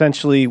was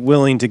essentially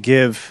willing to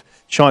give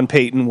Sean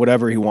Payton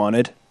whatever he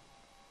wanted?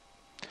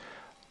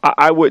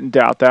 I wouldn't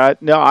doubt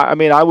that. No, I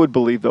mean, I would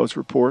believe those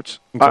reports.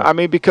 Okay. I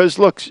mean, because,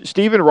 look,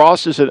 Stephen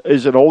Ross is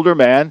an older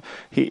man.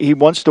 He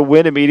wants to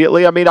win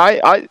immediately. I mean,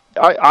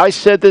 I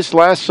said this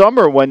last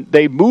summer when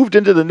they moved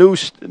into the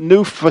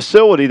new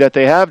facility that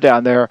they have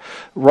down there.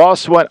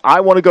 Ross went, I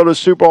want to go to the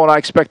Super Bowl, and I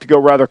expect to go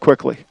rather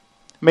quickly.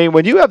 I mean,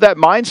 when you have that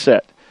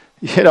mindset,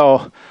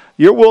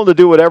 you're willing to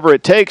do whatever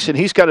it takes, and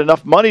he's got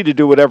enough money to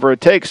do whatever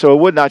it takes, so it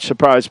would not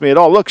surprise me at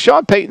all. Look,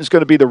 Sean Payton's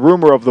going to be the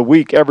rumor of the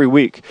week every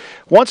week.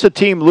 Once a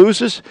team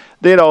loses,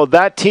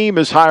 that team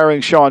is hiring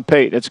Sean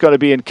Payton. It's going to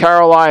be in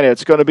Carolina.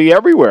 It's going to be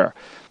everywhere.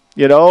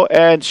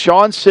 And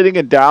Sean's sitting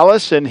in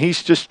Dallas, and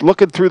he's just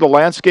looking through the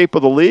landscape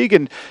of the league.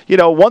 And,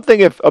 one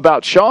thing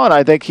about Sean,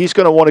 I think he's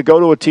going to want to go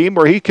to a team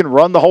where he can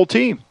run the whole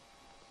team.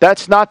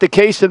 That's not the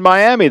case in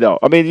Miami, though.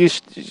 I mean,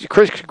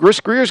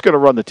 Chris Greer's going to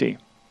run the team.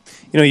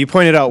 You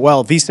pointed out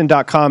well,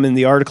 VSiN.com in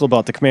the article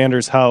about the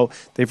Commanders, how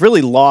they've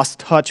really lost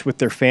touch with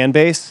their fan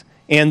base,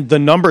 and the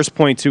numbers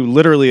point to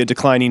literally a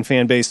declining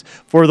fan base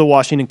for the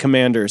Washington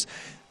Commanders.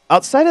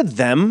 Outside of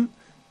them,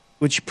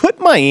 would you put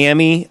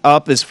Miami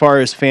up as far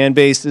as fan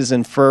bases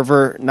and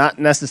fervor not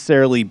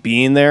necessarily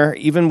being there?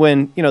 Even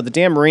when, the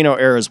Dan Marino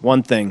era is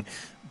one thing,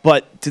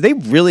 but do they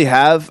really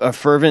have a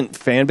fervent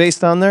fan base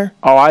down there?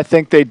 Oh, I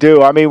think they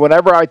do. I mean,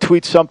 whenever I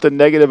tweet something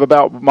negative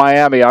about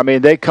Miami, I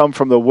mean, they come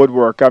from the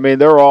woodwork. I mean,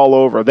 they're all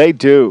over. They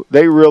do.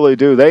 They really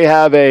do. They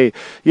have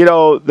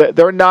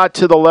they're not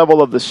to the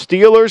level of the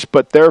Steelers,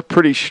 but they're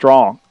pretty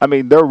strong. I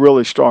mean, they're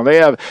really strong.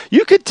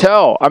 You could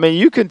tell. I mean,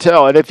 you can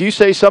tell. And if you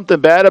say something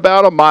bad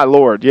about them, my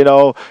Lord, you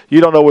don't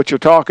know what you're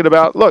talking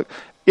about. Look,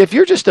 if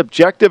you're just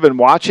objective and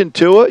watching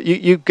Tua,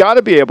 you've got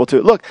to be able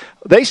to. Look,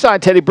 they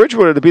signed Teddy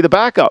Bridgewater to be the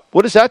backup.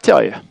 What does that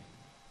tell you?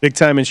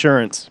 Big-time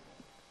insurance.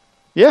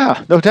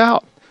 Yeah, no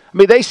doubt. I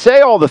mean, they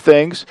say all the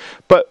things,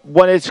 but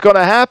when it's going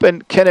to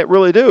happen, can it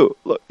really do?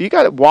 Look, you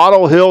got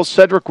Waddle, Hill,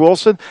 Cedric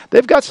Wilson.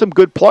 They've got some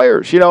good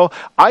players.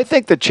 I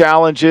think the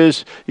challenge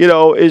is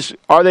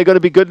are they going to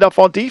be good enough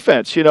on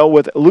defense?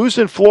 With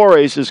losing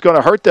Flores is going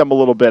to hurt them a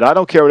little bit. I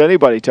don't care what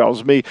anybody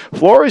tells me.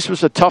 Flores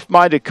was a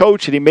tough-minded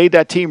coach, and he made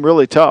that team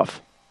really tough.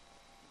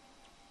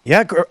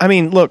 Yeah, I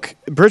mean, look,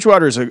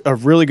 Bridgewater is a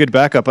really good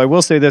backup. I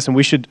will say this, and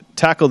we should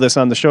tackle this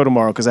on the show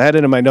tomorrow because I had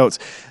it in my notes.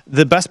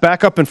 The best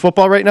backup in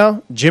football right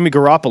now, Jimmy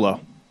Garoppolo.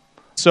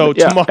 So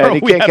tomorrow and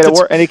he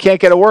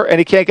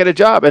can't get a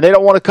job, and they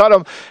don't want to cut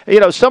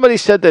him. Somebody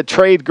said that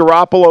trade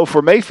Garoppolo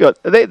for Mayfield.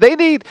 They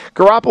need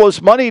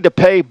Garoppolo's money to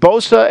pay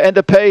Bosa and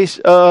to pay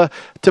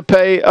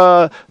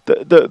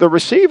the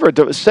receiver,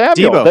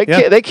 Samuel.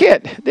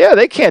 Debo,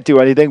 they can't do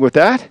anything with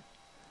that.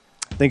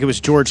 I think it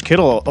was George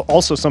Kittle,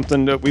 also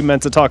something that we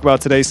meant to talk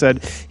about today,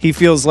 said he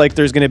feels like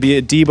there's going to be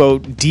a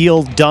Debo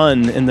deal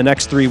done in the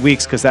next 3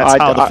 weeks because that's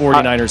how the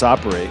 49ers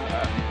operate.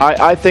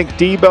 I think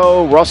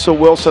Debo, Russell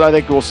Wilson, I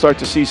think we'll start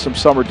to see some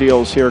summer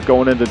deals here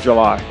going into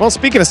July. Well,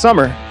 speaking of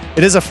summer,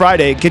 it is a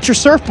Friday. Get your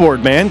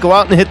surfboard, man. Go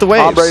out and hit the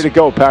waves. I'm ready to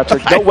go,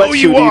 Patrick. No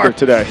wetsuit either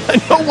today.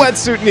 No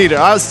wetsuit neither.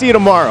 I'll see you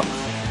tomorrow.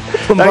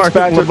 Thanks,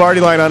 Patrick.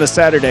 Lombardi Line on a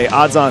Saturday.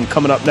 Odds on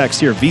coming up next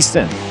here.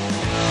 VSiN.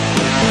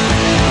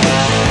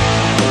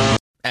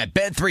 At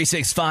At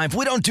Bet365,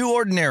 we don't do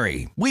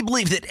ordinary. We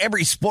believe that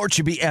every sport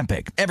should be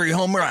epic. Every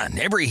home run,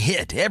 every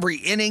hit, every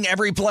inning,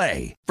 every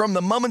play. From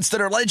the moments that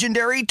are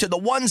legendary to the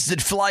ones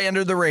that fly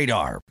under the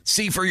radar.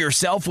 See for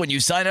yourself when you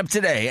sign up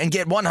today and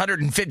get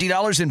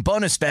 $150 in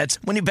bonus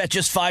bets when you bet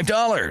just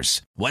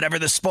 $5. Whatever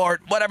the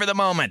sport, whatever the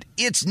moment,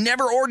 it's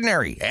never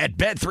ordinary at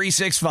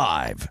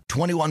Bet365.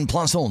 21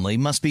 plus only.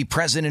 Must be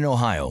present in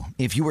Ohio.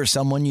 If you or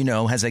someone you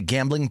know has a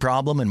gambling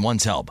problem and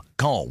wants help,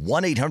 call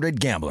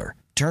 1-800-GAMBLER.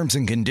 Terms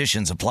and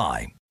conditions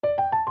apply.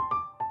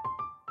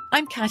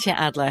 I'm Katya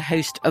Adler,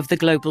 host of The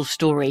Global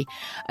Story.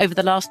 Over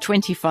the last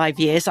 25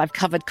 years, I've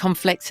covered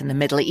conflicts in the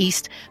Middle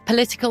East,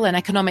 political and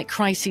economic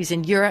crises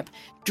in Europe,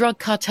 drug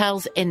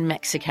cartels in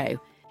Mexico.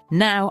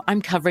 Now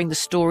I'm covering the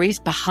stories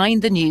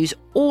behind the news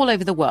all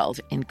over the world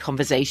in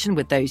conversation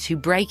with those who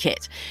break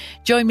it.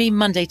 Join me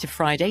Monday to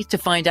Friday to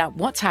find out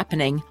what's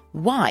happening,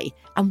 why,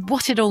 and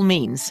what it all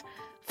means.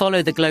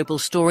 Follow The Global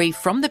Story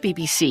from the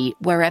BBC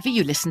wherever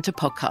you listen to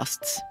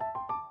podcasts.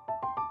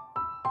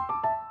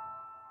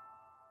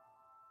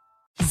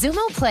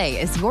 Xumo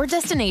Play is your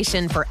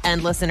destination for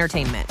endless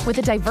entertainment. With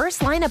a diverse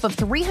lineup of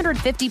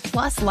 350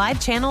 plus live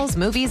channels,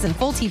 movies, and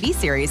full TV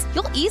series,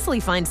 you'll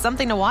easily find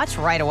something to watch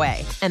right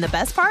away. And the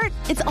best part?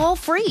 It's all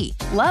free.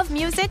 Love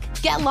music?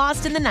 Get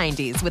lost in the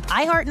 90s with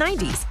iHeart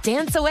 90s,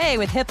 dance away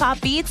with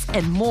hip-hop beats,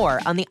 and more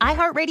on the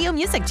iHeartRadio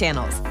music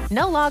channels.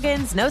 No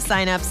logins, no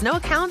signups, no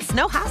accounts,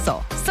 no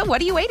hassle. So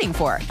what are you waiting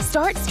for?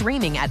 Start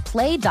streaming at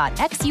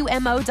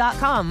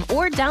play.xumo.com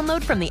or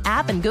download from the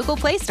app and Google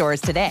Play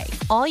stores today.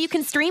 All you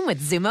can stream with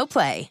Xumo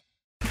Play.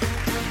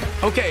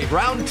 Okay,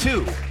 round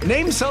two.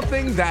 Name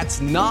something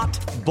that's not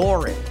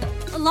boring.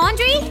 A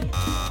laundry?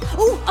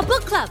 Ooh, a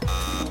book club.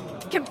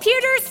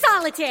 Computer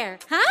solitaire,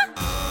 huh?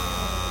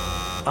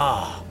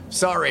 Ah,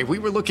 sorry, we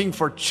were looking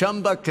for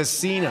Chumba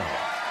Casino.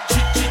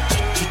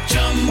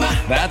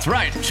 That's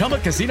right,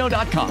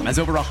 ChumbaCasino.com has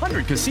over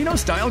 100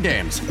 casino-style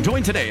games.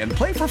 Join today and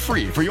play for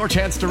free for your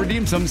chance to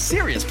redeem some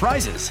serious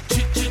prizes.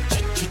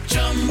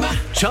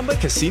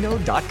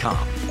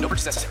 ChumbaCasino.com. No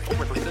purchase necessary. Void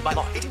where prohibited by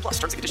law. 18 plus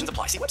terms and conditions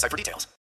apply. See website for details.